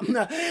clear.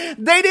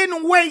 They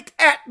didn't wait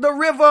at the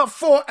river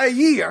for a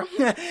year.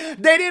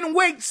 They didn't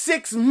wait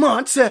 6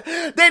 months. They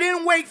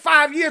didn't wait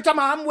 5 years.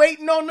 I'm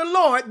waiting on the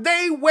Lord.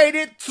 They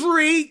waited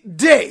 3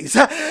 days.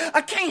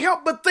 I can't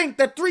help but think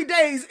that 3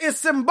 days is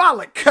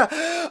symbolic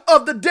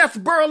of the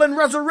death, burial, and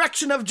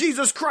resurrection of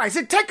Jesus Christ.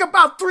 It take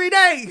about 3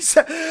 days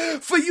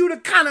for you to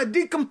kind of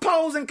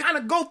decompose and kind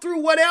of go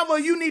through whatever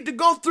you need to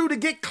go through to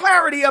get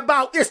clarity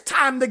about it's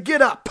time to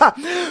get up.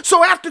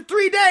 So after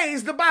 3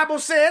 days, the Bible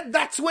said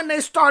that's when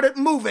they started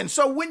moving.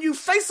 So when you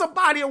face a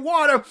body of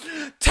water,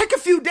 take a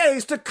few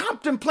days to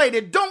contemplate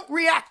it. Don't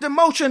react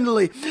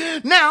emotionally.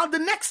 Now, the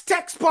next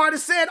text part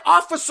is said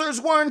officers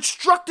were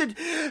instructed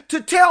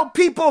to tell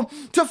people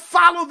to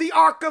follow the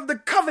Ark of the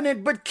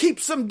Covenant, but keep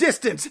some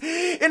distance.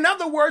 In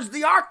other words,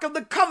 the Ark of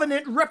the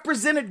Covenant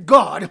represented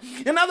God.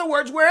 In other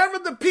words, wherever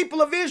the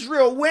people of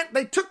Israel went,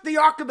 they took the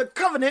Ark of the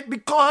Covenant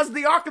because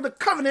the Ark of the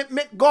Covenant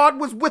meant God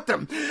was with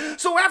them.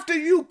 So after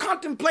you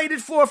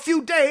contemplated for a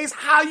few days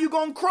how you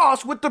gonna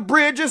cross with the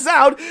bridge is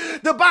out,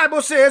 the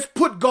Bible says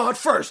put God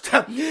first.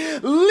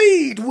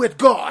 Lead with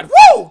God.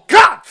 Whoa,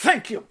 God,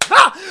 thank you.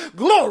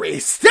 Glory.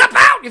 Step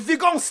out. If you're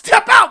going to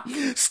step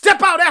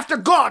out after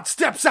God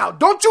steps out.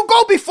 Don't you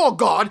go before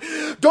God.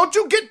 Don't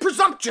you get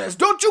presumptuous.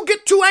 Don't you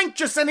get too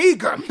anxious and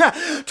eager.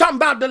 Talking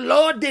about the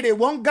Lord did it.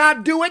 Won't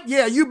God do it?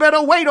 Yeah, you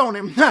better wait on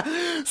him.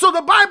 So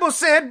the Bible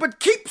said, but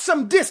keep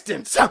some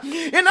distance.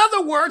 In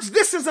other words,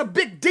 this is a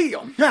big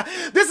deal.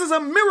 This is a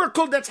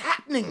miracle that's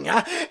happening.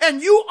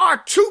 And you are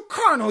too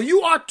carnal.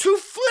 You are too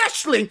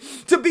fleshly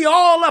to be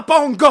all up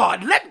on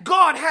God. Let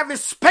God have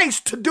his space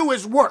to do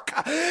his work.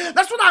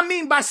 That's what I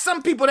mean by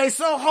some people, they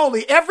so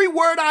holy. Every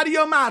word out of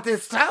your mouth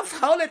is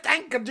holy.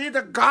 Thank you,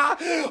 Jesus, God.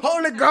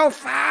 Holy Ghost,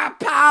 fire,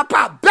 power,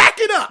 power. Back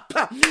it up.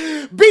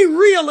 Be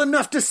real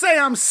enough to say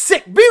I'm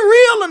sick. Be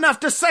real enough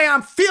to say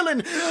I'm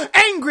feeling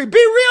angry. Be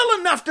real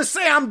enough to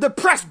say I'm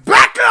depressed.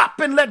 Back up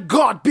and let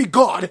God be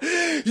God.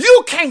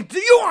 You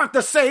aren't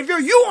the Savior.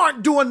 You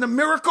aren't doing the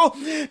miracle.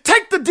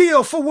 Take the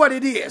deal for what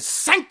it is.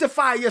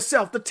 Sanctify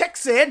yourself. The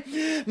text said,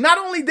 not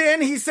only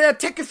then, he said,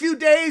 take a few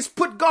days,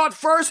 put God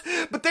first,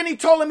 but then he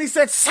told him, he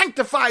said,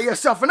 sanctify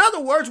yourself. In other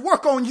words,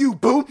 work on you,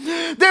 boo.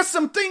 There's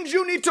some things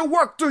you need to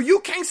work through. You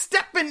can't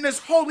step in this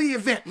holy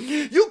event.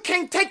 You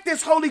can't take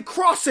this holy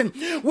crossing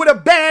with a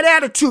bad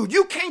attitude.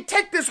 You can't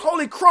take this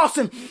holy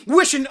crossing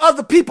wishing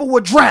other people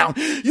would drown.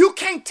 You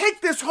can't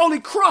take this holy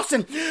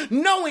crossing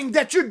knowing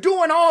that you're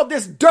doing all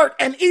this dirt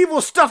and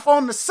evil stuff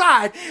on the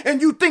side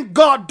and you think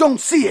God don't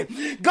see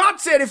it. God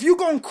said, if you're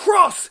going to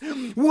cross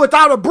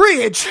without a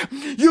bridge,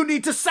 you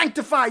need to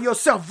sanctify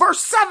yourself. Verse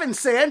 7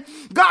 said,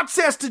 God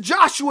says to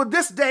Joshua,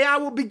 this day I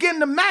will begin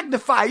to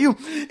magnify you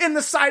in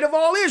the sight of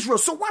all Israel.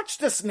 So watch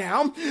this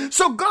now.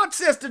 So God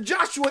says to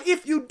Joshua,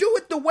 if you do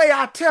it the way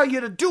I tell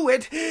you to do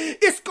it,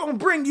 it's going to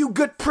bring you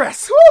good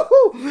press.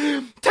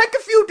 Woo-hoo. Take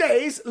a few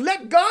days,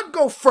 let God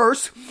go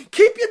first,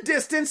 keep your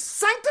distance,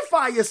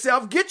 sanctify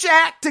yourself, get your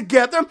act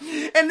together,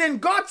 and then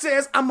God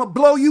says, I'm going to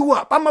blow you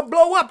up. I'm going to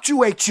blow up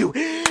you.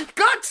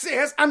 God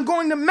says, I'm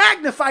going to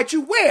magnify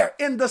you where?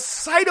 In the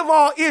sight of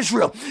all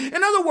Israel.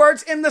 In other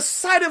words, in the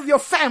sight of your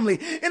family,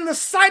 in the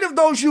sight of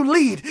those you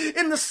lead,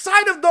 in the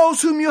sight of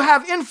those whom you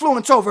have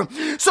influence over.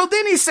 So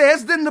then he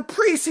says, then the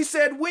priest, he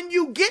said, when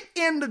you get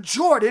in the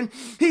Jordan,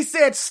 he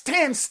said,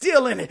 stand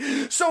still in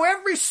it. So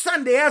every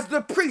Sunday as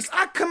the priest,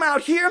 I come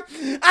out here,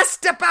 I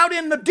step out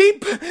in the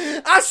deep,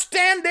 I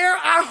stand there,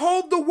 I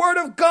hold the word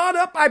of God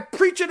up, I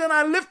preach it and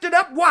I lift it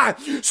up. Why?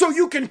 So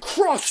you can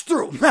cross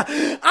through.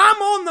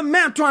 I'm on the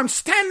mantle. I'm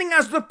standing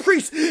as the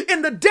priest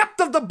in the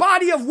depth of the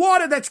body of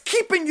water that's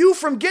keeping you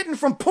from getting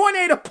from point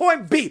A to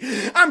point B.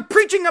 I'm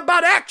preaching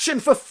about action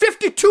for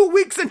 52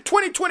 weeks in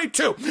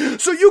 2022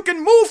 so you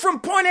can move from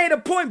point A to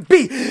point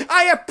B.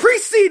 I have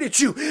preceded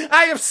you.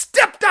 I have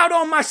stepped out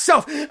on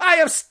myself. I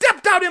have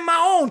stepped out in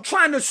my own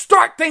trying to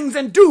start things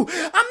and do.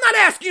 I'm not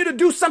asking you to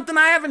do something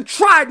I haven't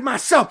tried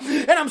myself.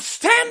 And I'm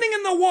standing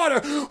in the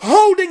water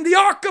holding the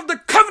Ark of the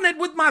Covenant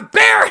with my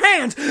bare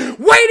hands,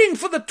 waiting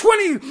for the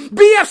 20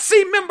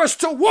 BFC members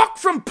to walk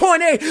from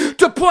point A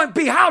to point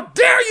B. How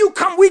dare you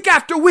come week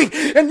after week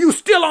and you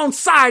still on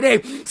side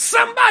A?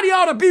 Somebody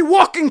ought to be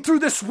walking through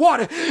this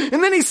water.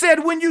 And then he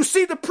said, when you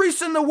see the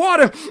priests in the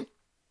water,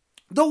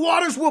 the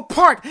waters will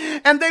part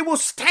and they will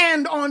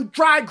stand on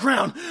dry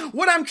ground.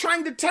 What I'm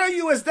trying to tell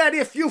you is that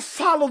if you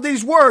follow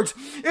these words,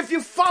 if you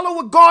follow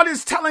what God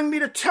is telling me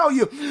to tell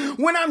you,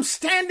 when I'm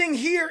standing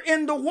here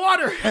in the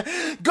water,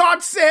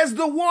 God says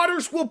the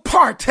waters will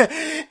part.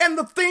 And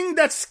the thing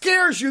that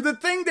scares you, the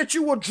thing that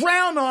you will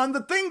drown on,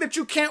 the thing that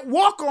you can't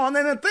walk on,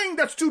 and the thing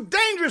that's too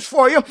dangerous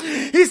for you,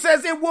 he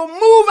says it will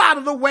move out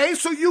of the way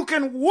so you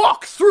can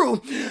walk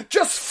through.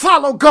 Just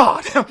follow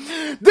God.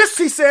 This,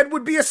 he said,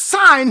 would be a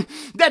sign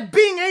that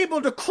being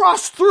able to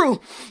cross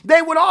through,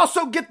 they would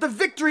also get the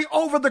victory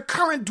over the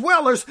current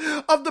dwellers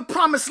of the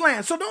promised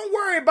land. So don't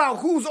worry about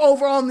who's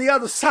over on the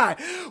other side.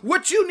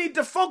 What you need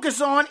to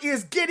focus on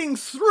is getting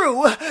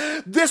through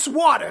this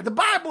water. The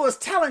Bible is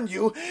telling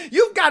you,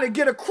 you've got to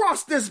get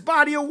across this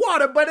body of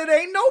water, but it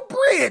ain't no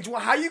bridge.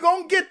 Well, how you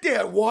going to get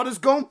there? Water's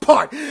going to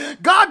part.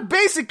 God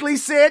basically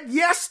said,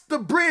 yes, the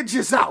bridge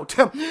is out.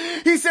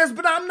 He says,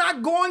 but I'm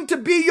not going to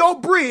be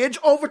your bridge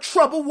over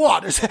troubled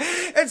waters.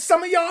 And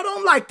some of y'all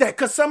don't like that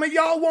because some of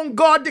y'all want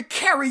God to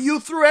carry you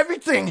through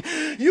everything.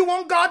 You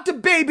want God to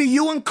baby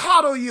you and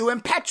coddle you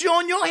and pat you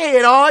on your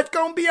head. Oh, it's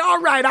going to be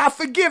all right. I'll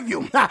forgive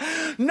you.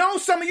 No,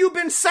 some of you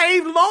been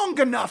saved long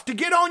enough to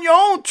get on your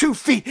own 2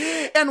 feet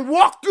and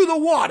walk through the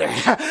water.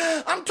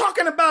 I'm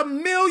talking about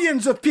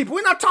millions of people.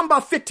 We're not talking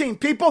about 15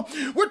 people.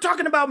 We're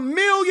talking about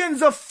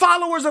millions of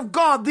followers of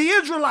God. The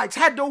Israelites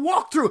had to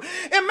walk through.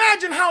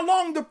 Imagine how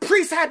long the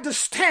priests had to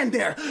stand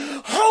there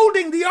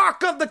holding the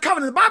Ark of the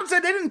Covenant. The Bible said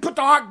they didn't put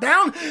the Ark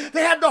down.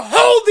 They had to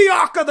hold the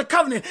Ark of the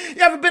Covenant.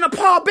 You ever been a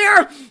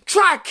pallbearer?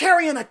 Try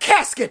carrying a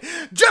casket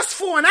just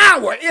for an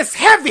hour. It's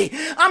heavy.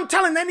 I'm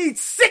telling you, they need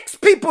 6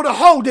 people to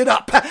hold it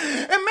up.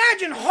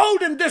 Imagine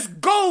holding this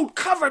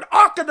gold-covered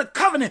Ark of the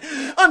Covenant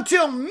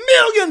until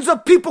millions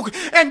of people,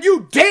 and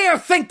you dare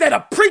think that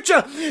a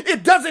preacher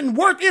isn't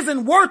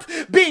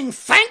worth being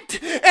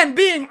thanked and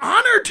being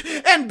honored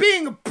and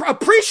being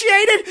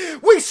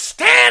appreciated. We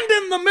stand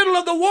in the middle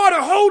of the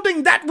water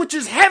holding that which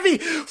is heavy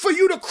for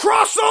you to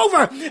cross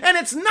over. And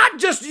it's not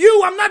just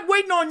you. I'm not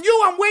waiting on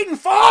you. I'm waiting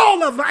for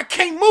all of them. I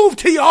can't move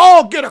till you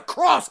all get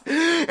across.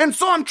 And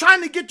so I'm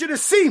trying to get you to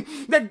see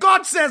that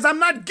God says, I'm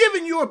not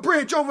giving you a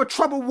bridge over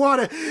troubled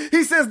water.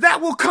 He says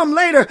that will come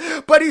later.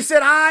 But he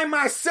said, I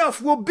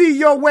myself will be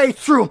your way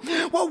through.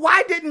 Well,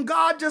 why didn't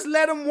God just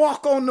let them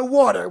walk on the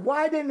water?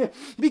 Why didn't it?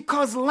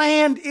 Because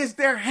land is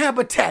their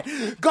habitat.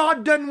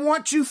 God doesn't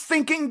want you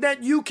thinking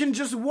that you can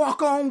just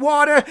walk on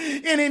water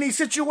in any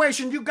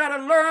situation. You got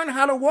to learn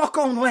how to walk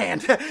on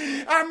land.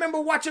 I remember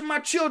watching my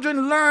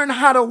children learn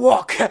how to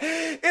walk.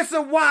 It's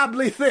a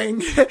wobbly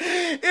thing.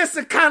 It's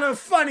a kind of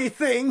funny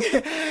thing.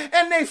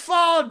 And they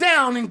fall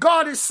down. And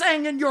God is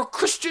saying in your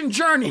Christian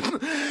journey,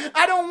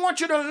 I don't want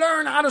you to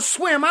learn how to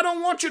swim. I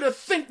don't want you to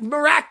think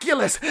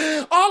miraculous.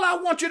 All I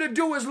want you to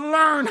do is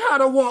learn how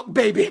to walk,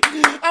 baby.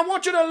 I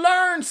want you to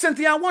learn,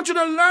 Cynthia. I want you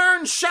to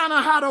learn,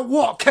 Shauna, how to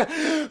walk.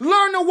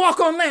 Learn to walk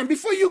on land.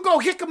 Before you go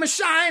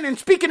hick-a-mashine and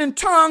speaking in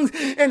tongues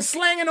and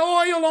slanging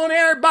oil on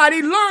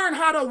everybody, learn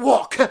how to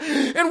walk.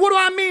 And what do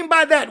I mean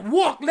by that?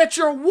 Walk. Let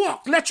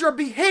your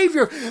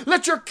behavior,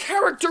 let your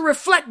character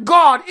reflect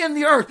God in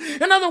the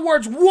earth. In other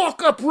words,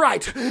 walk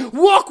upright.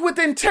 Walk with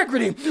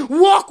integrity.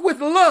 Walk with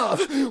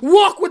love.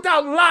 Walk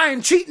without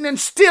lying, cheating, and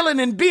stealing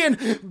and being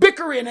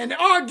bickering and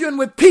arguing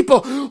with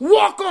people.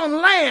 Walk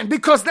on land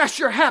because that's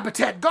your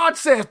habitat. God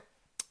says,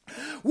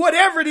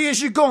 whatever it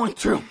is you're going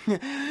through,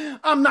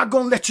 I'm not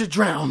going to let you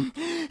drown.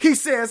 He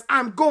says,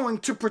 I'm going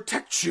to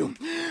protect you.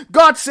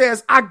 God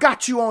says, I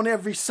got you on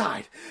every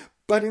side.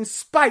 But in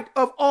spite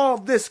of all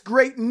this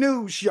great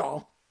news,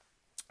 y'all,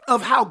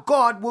 of how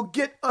God will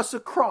get us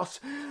across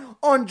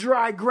on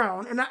dry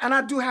ground. And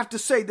I do have to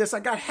say this. I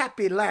got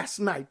happy last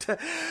night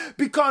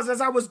because as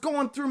I was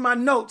going through my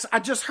notes, I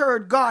just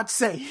heard God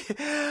say,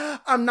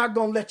 I'm not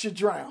going to let you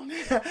drown.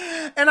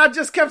 And I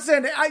just kept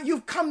saying,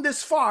 you've come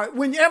this far.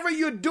 Whenever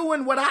you're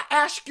doing what I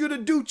ask you to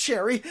do,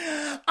 Cherry,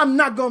 I'm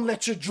not going to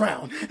let you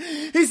drown.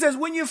 He says,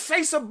 when you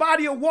face a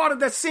body of water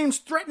that seems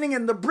threatening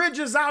and the bridge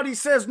is out, he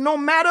says, no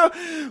matter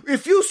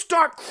if you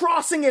start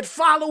crossing it,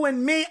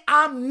 following me,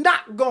 I'm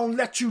not going to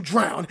let you you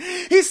drown.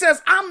 He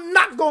says, I'm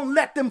not going to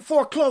let them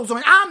foreclose on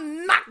you.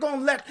 I'm not going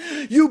to let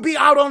you be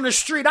out on the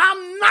street.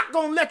 I'm not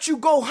going to let you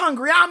go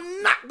hungry.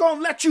 I'm not going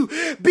to let you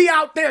be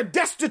out there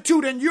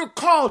destitute, and you're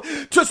called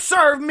to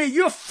serve me.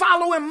 You're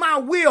following my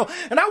will.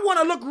 And I want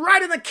to look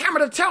right in the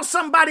camera to tell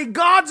somebody,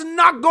 God's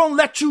not going to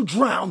let you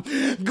drown.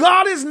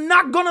 God is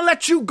not going to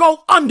let you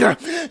go under.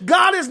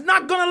 God is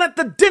not going to let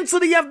the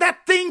density of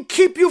that thing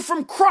keep you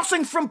from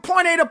crossing from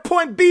point A to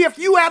point B. If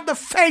you have the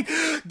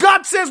faith,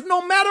 God says,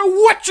 no matter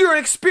what you're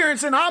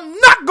experiencing, I'm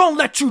not going to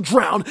let you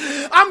drown.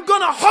 I'm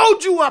going to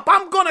hold you up.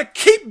 I'm going to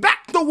keep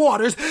back the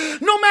waters,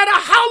 no matter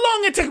how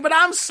long it takes. But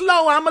I'm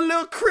slow. I'm a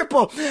little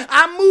crippled.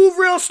 I move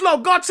real slow.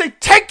 God say,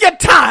 take your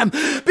time,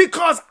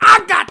 because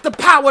I got the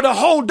power to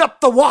hold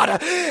up the water.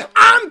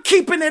 I'm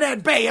keeping it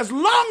at bay as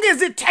long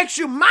as it takes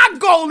you. My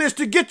goal is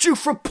to get you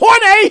from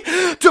point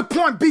A to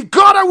point B.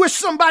 God, I wish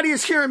somebody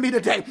is hearing me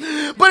today.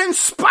 But in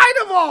spite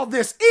of all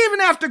this,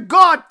 even after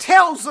God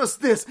tells us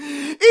this,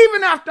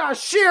 even after I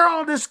share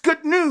all this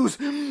good news,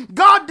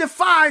 God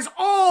defies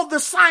all the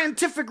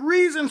scientific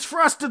reasons for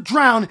us to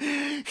drown.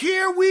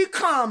 Here we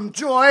come,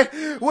 Joy,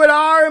 with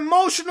our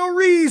emotional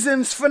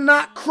reasons for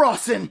not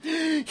crossing.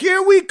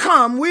 Here we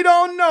come. We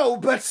don't know,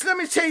 but let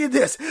me tell you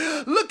this.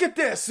 Look at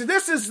this.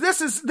 This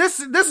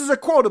is a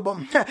quotable.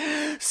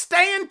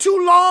 Staying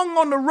too long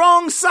on the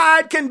wrong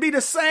side can be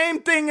the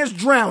same thing as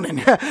drowning.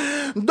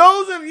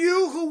 Those of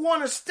you who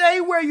want to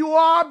stay where you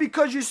are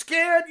because you're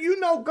scared, you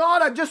know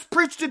God, I just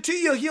preached it to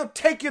you. He'll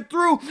take you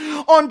through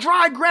on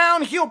dry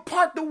ground. He'll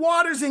part the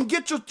waters and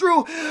get you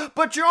through.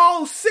 But your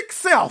old sick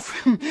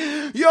self,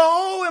 your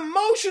old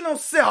emotional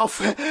self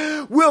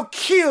will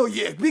kill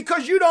you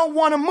because you don't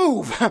want to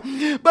move.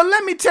 But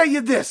let me tell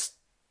you this.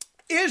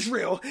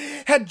 Israel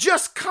had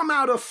just come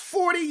out of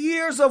 40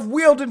 years of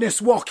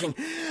wilderness walking.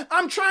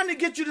 I'm trying to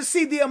get you to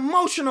see the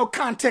emotional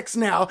context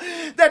now,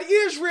 that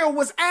Israel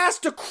was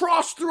asked to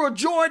cross through a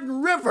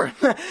Jordan River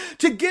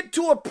to get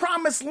to a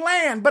promised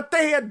land, but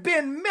they had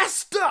been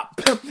messed up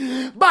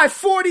by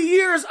 40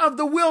 years of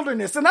the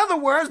wilderness. In other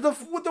words, the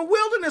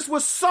wilderness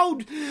was so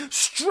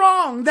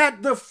strong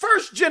that the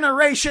first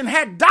generation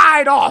had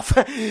died off.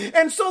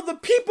 And so the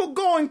people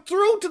going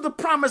through to the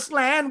promised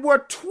land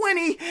were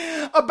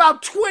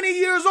about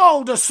 20 years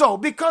old or so,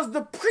 because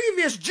the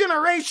previous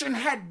generation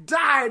had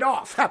died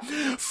off.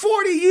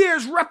 40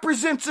 years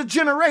represents a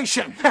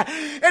generation.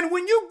 And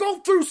when you go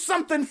through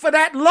something for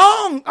that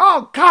long,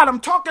 oh God, I'm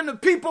talking to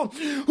people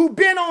who've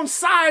been on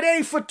side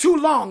A for too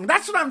long.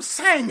 That's what I'm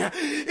saying.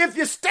 If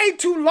you stay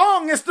too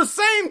long, it's the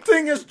same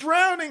thing as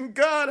drowning.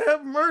 God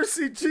have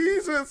mercy,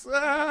 Jesus.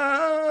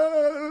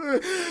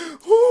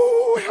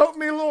 Help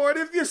me, Lord.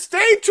 If you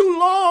stay too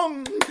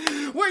long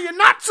where you're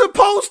not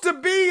supposed to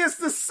be, it's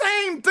the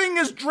same thing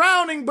as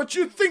drowning, but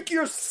you think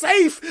you're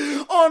safe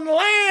on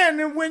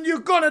land, and when you're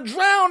going to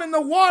drown in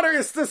the water,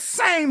 it's the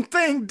same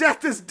thing.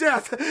 Death is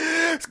death.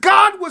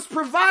 God was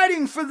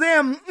providing for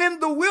them in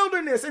the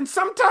wilderness, and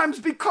sometimes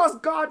because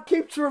God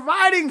keeps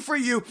providing for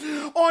you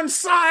on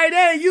side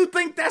A, you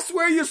think that's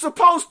where you're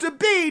supposed to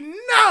be.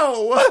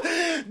 No!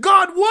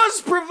 God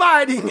was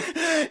providing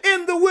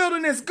in the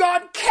wilderness.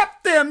 God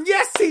kept them.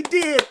 Yes, He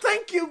did.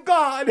 Thank you,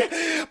 God.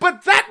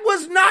 But that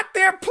was not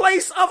their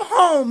place of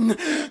home.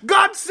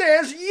 God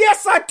says,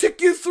 yes, I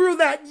took you through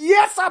that.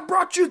 Yes, I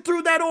brought you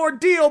through that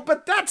ordeal,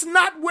 but that's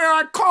not where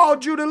I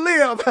called you to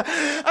live.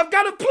 I've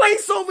got a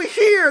place over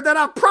here that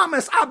I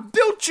promised. I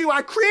built you.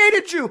 I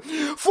created you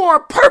for a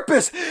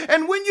purpose.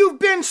 And when you've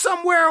been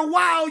somewhere a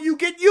while, you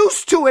get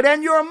used to it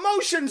and your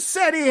emotions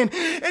set in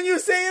and you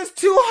say, it's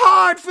too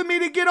hard for me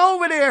to get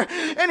over there.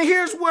 And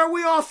here's where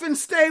we often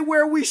stay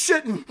where we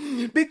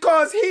shouldn't,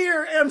 because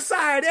here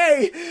inside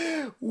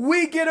A,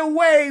 we get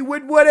away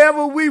with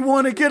whatever we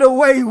want to get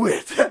away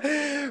with.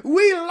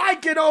 We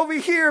like it over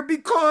here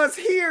because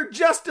here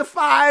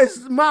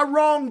justifies my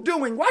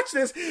wrongdoing. Watch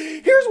this.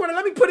 Here's what,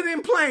 let me put it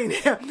in plain.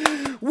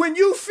 When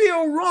you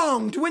feel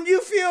wronged, when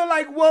you feel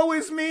like, woe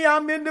is me,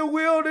 I'm in the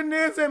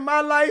wilderness and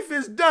my life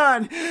is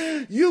done,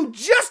 you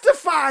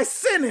justify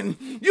sinning.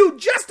 You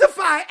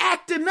justify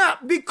acting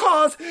up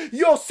because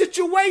your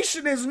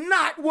situation is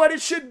not what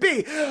it should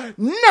be.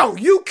 No,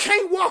 you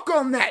can't walk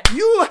on that.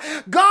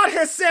 God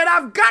has said,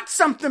 I've got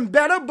something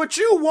better, but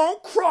you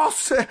won't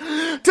cross to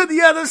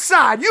the other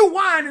side. You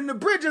whining, the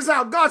bridge is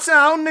out. God said,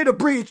 I don't need a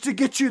bridge to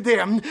get you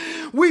there.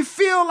 We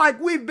feel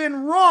like we've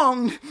been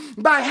wronged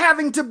by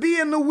having to be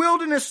in the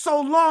wilderness so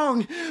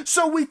long,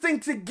 so we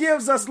think it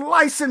gives us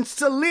license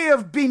to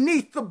live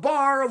beneath the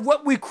bar of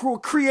what we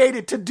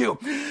created to do.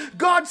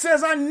 God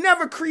says, I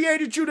never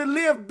created you to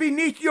live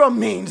beneath your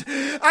means.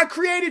 I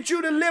created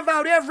you to live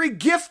out every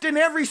gift and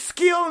every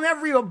skill and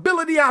every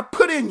ability I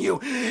put in you.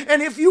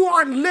 And if you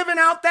aren't living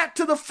out that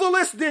to the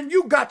fullest, then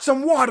you got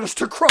some waters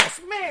to cross.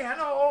 Man,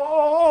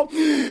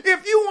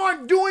 if you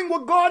aren't doing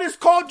what God has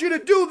called you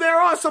to do, there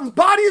are some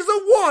bodies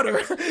of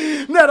water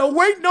that are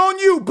waiting on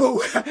you,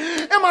 boo.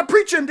 Am I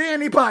preaching to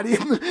anybody?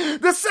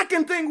 The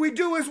second thing we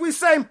do is we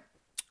say,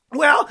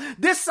 Well,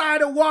 this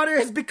side of water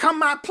has become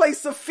my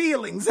place of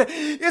feelings.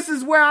 This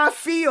is where I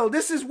feel.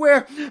 This is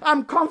where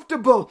I'm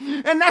comfortable.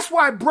 And that's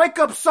why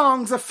breakup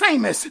songs are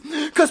famous,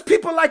 because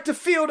people like to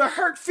feel the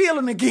hurt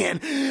feeling again.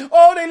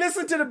 Oh, they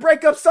listen to the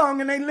breakup song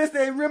and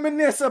they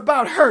reminisce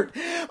about hurt.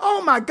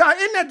 Oh my God,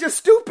 isn't that just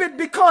stupid?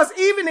 Because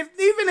even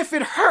if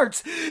it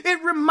hurts,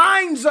 it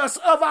reminds us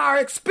of our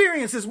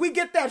experiences. We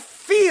get that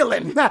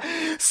feeling.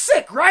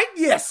 Sick, right?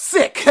 Yes,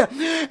 sick.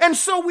 And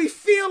so we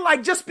feel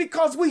like just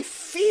because we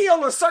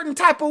feel a certain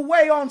type of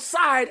way on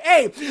side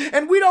A,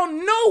 and we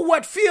don't know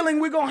what feeling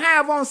we're going to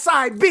have on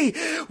side B,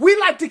 we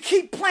like to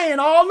keep playing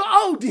all the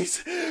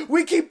oldies.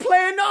 We keep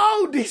playing the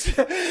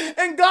oldies.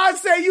 And God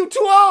say, you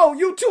too old.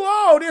 You too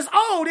old. It's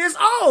old. It's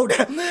old.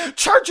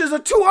 Churches are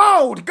too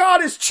old.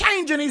 God is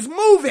changing. He's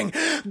moving.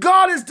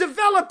 God is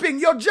developing.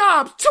 Your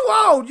job's too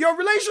old. Your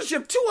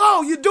relationship too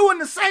old. You're doing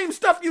the same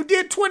stuff you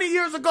did 20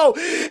 years ago,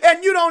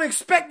 and you don't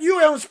expect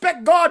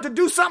God to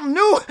do something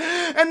new.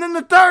 And then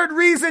the third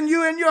reason,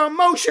 you and your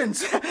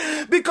emotions.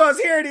 Because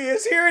here it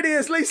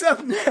is, Lisa.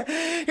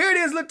 Here it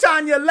is,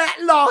 Latanya,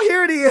 Law.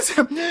 Here it is.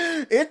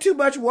 It's too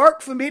much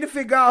work for me to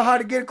figure out how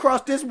to get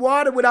across this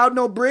water without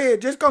no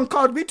bridge. It's going to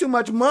cost me too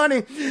much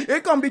money.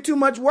 It's going to be too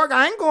much work.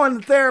 I ain't going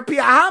to therapy.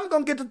 I'm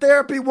going to get to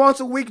therapy once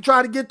a week to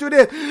try to get through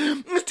this.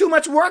 It's too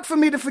much work for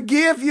me to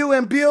forgive you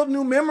and build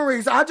new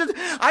memories. I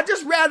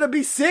just rather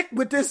be sick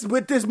with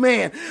this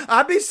man.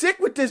 I'd be sick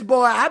with this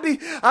boy.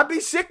 I'd be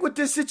sick with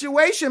this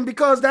situation,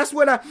 because that's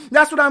what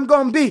I'm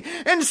going to be.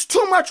 And it's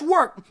too much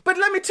work. But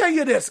let me tell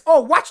you this.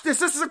 Oh, watch this.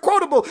 This is a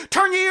quotable.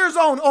 Turn your ears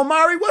on,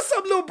 Omari. What's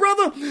up, little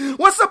brother?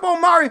 What's up,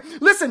 Omari?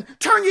 Listen,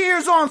 turn your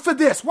ears on for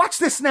this. Watch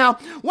this now.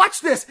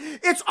 Watch this.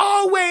 It's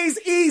always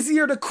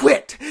easier to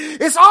quit.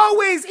 It's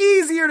always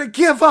easier to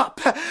give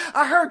up.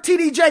 I heard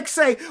T.D. Jakes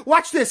say,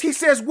 watch this. He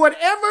says,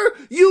 whatever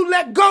you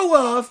let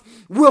go of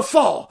will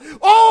fall.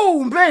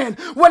 Oh, man.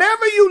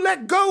 Whatever you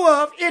let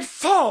go of, it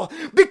fall.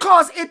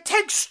 Because it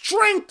takes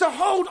strength to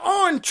hold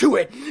on to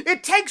it.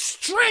 It takes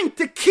strength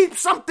to keep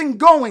something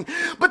going.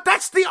 But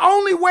that's the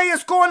only way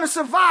it's going to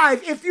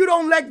survive, if you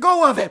don't let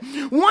go of it.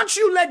 Once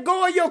you let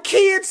go of your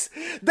kids,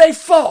 they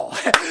fall.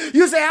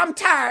 You say, I'm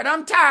tired.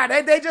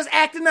 They just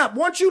acting up.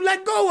 Once you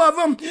let go of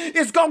them,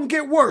 it's going to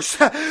get worse.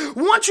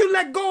 Once you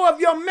let go of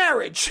your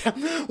marriage,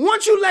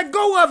 once you let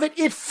go of it,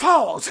 it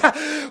falls.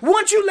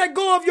 Once you let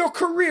go of your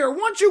career,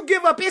 once you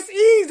give up, it's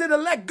easy to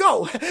let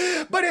go,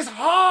 but it's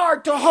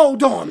hard to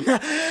hold on.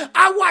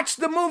 I watched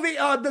the movie,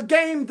 the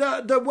game,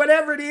 the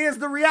whatever it is,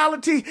 the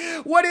reality.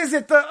 What is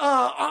it?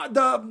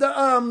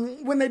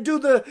 When they do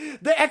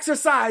the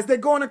exercise, they're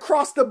going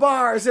across the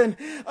bars, and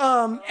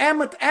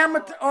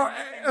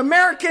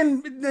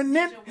American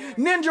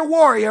Ninja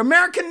Warrior,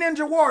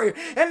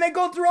 and they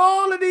go through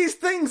all of these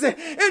things, and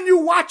you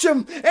watch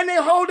them, and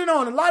they're holding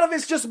on. A lot of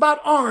it's just about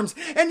arms,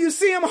 and you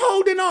see them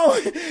holding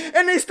on,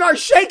 and they start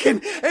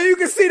shaking, and you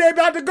can see they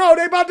about to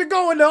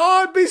go, and the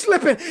arms be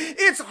slipping.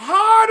 It's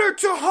harder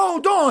to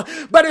hold on,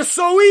 but it's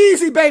so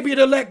easy, baby,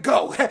 to let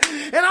go.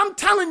 And I'm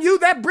telling you,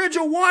 that bridge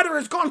of water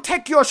is going to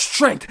take your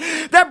strength.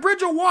 That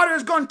bridge of water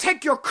is going to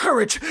take your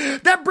courage.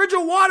 That bridge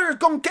of water is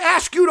going to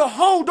ask you to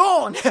hold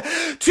on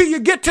till you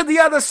get to the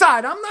other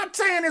side. I'm not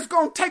saying it's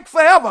going to take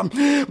forever,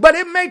 but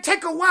it may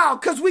take a while,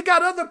 because we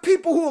got other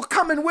people who are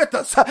coming with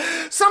us.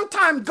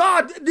 Sometimes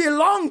God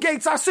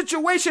elongates our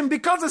situation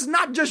because it's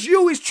not just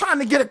you He's trying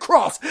to get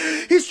across.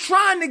 He's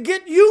trying to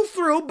get you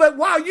through, but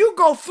while you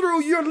go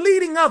through, you're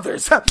leading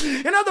others.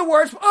 In other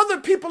words, other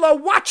people are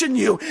watching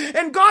you.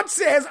 And God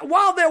says,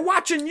 while they're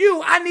watching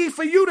you, I need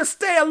for you to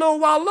stay a little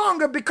while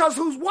longer, because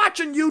who's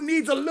watching you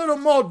needs a little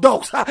more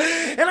dose.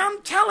 And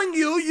I'm telling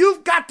you,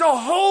 you've got to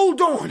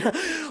hold on.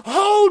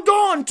 Hold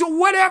on to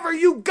whatever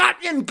you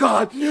got in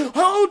God.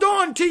 Hold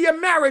on to your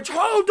marriage.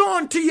 Hold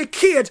on to your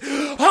kids.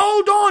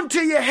 Hold on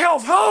to your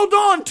health. Hold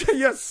on to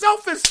your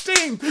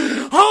self-esteem.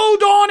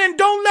 Hold on and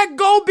don't let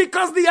go,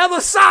 because the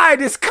other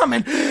side is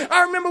coming.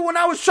 I remember when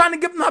I was trying to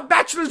get my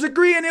bachelor's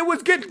degree, and it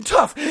was getting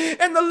tough,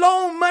 and the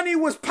loan money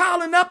was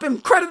piling up,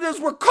 and creditors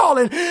were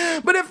calling.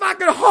 But if I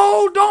could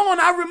hold on,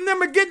 I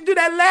remember getting to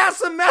that last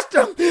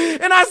semester,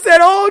 and I said,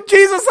 oh,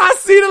 Jesus, I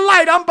see the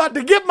light. I'm about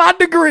to get my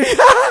degree.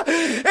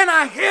 And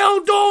I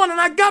held on, and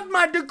I got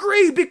my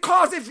degree,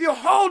 because if you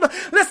hold on,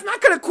 listen, I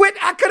could have quit.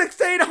 I could have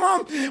stayed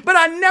home, but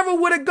I never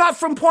would have got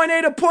from point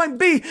A to point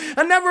B.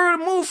 I never would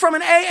have moved from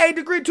an AA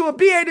degree to a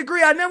BA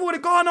degree. I never would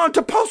have gone on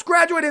to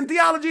postgraduate in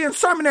theology and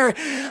seminary.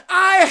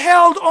 I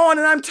held on,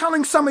 and I'm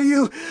telling some of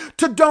you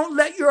to don't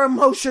let your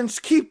emotions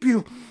keep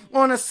you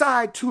on a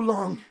side too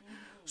long.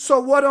 So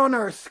what on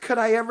earth could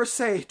I ever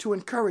say to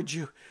encourage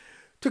you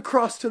to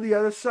cross to the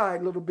other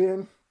side, little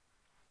Ben?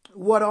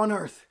 What on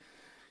earth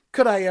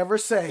could I ever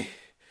say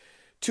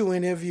to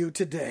any of you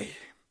today?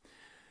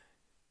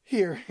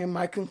 Here in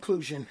my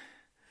conclusion,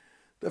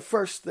 the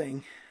first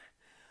thing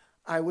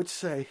I would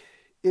say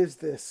is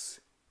this.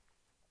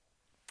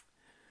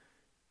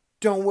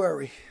 Don't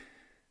worry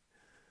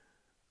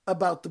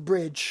about the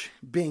bridge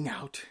being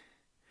out.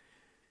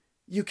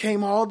 You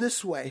came all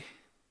this way,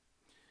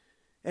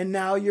 and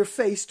now you're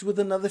faced with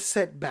another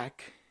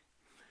setback.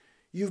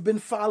 You've been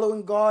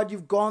following God.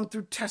 You've gone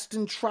through test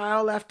and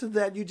trial. After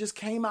that, you just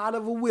came out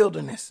of a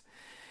wilderness.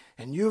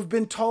 And you've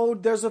been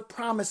told there's a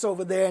promise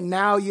over there, and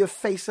now you're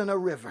facing a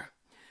river.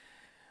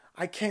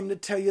 I came to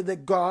tell you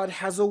that God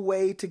has a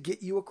way to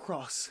get you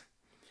across,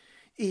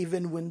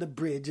 even when the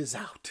bridge is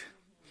out.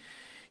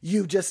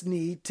 You just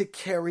need to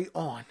carry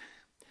on.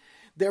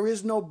 There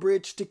is no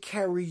bridge to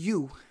carry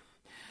you,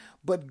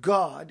 but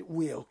God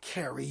will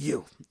carry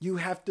you. You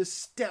have to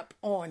step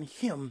on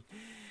him,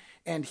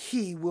 and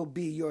he will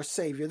be your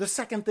savior. The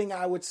second thing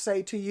I would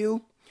say to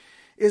you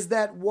is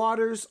that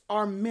waters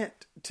are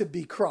meant to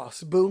be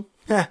crossed, boo.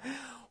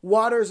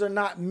 Waters are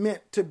not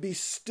meant to be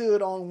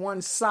stood on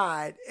one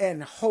side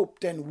and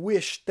hoped and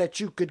wished that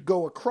you could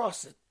go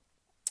across it.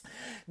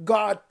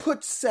 God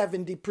put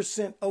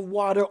 70% of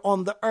water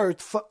on the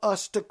earth for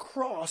us to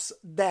cross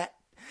that,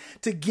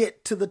 to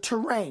get to the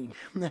terrain.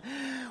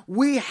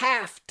 We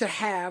have to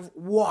have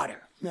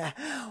water.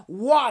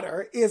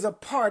 Water is a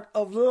part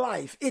of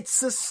life. It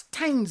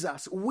sustains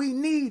us. We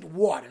need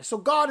water. So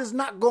God is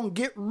not going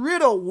to get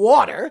rid of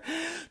water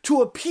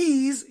to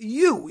appease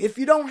you. If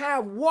you don't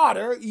have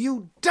water,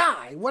 you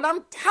die. What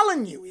I'm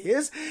telling you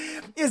is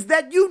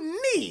that you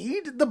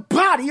need the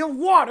body of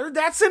water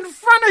that's in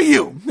front of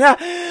you.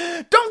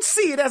 Don't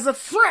see it as a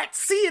threat.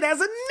 See it as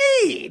a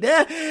need.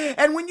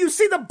 And when you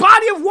see the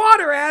body of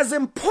water as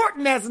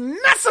important, as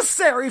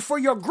necessary for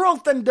your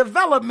growth and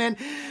development,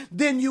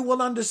 then you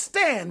will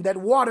understand that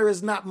water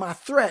is not my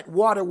threat.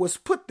 Water was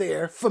put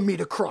there for me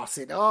to cross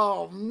it.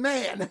 Oh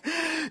man,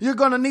 you're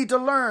going to need to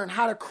learn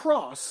how to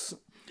cross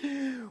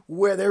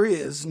where there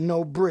is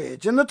no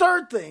bridge. And the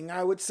third thing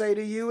I would say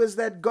to you is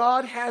that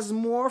God has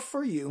more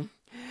for you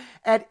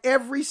at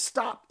every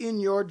stop in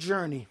your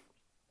journey.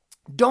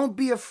 Don't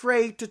be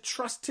afraid to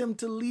trust him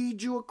to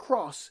lead you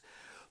across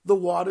the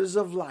waters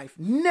of life.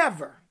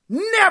 Never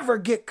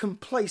get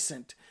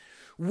complacent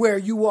where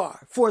you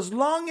are. For as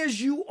long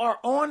as you are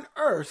on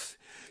earth,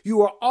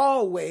 you are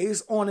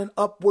always on an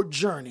upward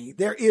journey.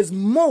 There is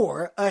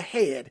more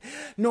ahead.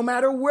 No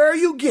matter where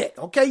you get,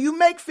 okay, you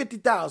make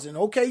 50,000,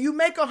 okay, you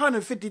make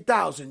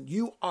 150,000,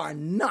 you are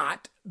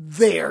not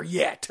there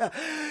yet.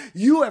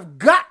 You have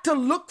got to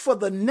look for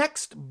the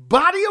next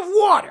body of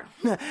water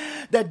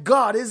that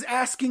God is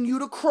asking you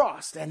to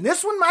cross. And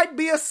this one might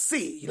be a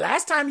sea.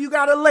 Last time you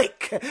got a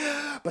lake,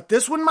 but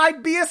this one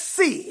might be a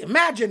sea.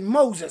 Imagine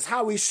Moses,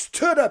 how he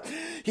stood up.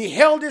 He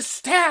held his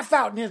staff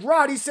out and his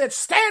rod. He said,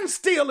 stand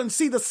still and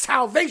see the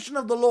salvation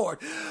of the Lord.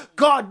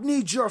 God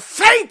needs your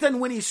faith.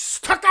 And when he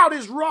stuck out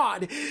his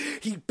rod,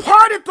 he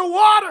parted the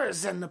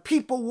waters and the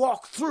people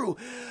walked through.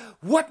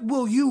 What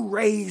will you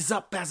raise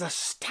up as a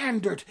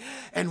standard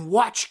and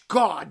watch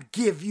God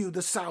give you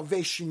the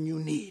salvation you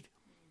need?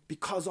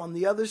 Because on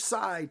the other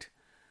side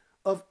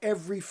of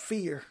every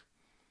fear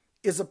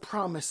is a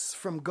promise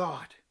from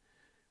God,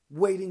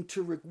 waiting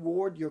to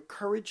reward your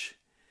courage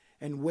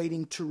and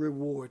waiting to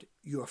reward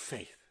your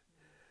faith.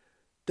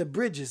 The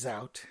bridge is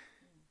out,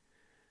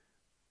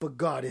 but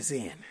God is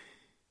in.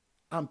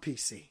 I'm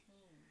PC,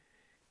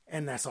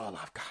 and that's all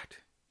I've got.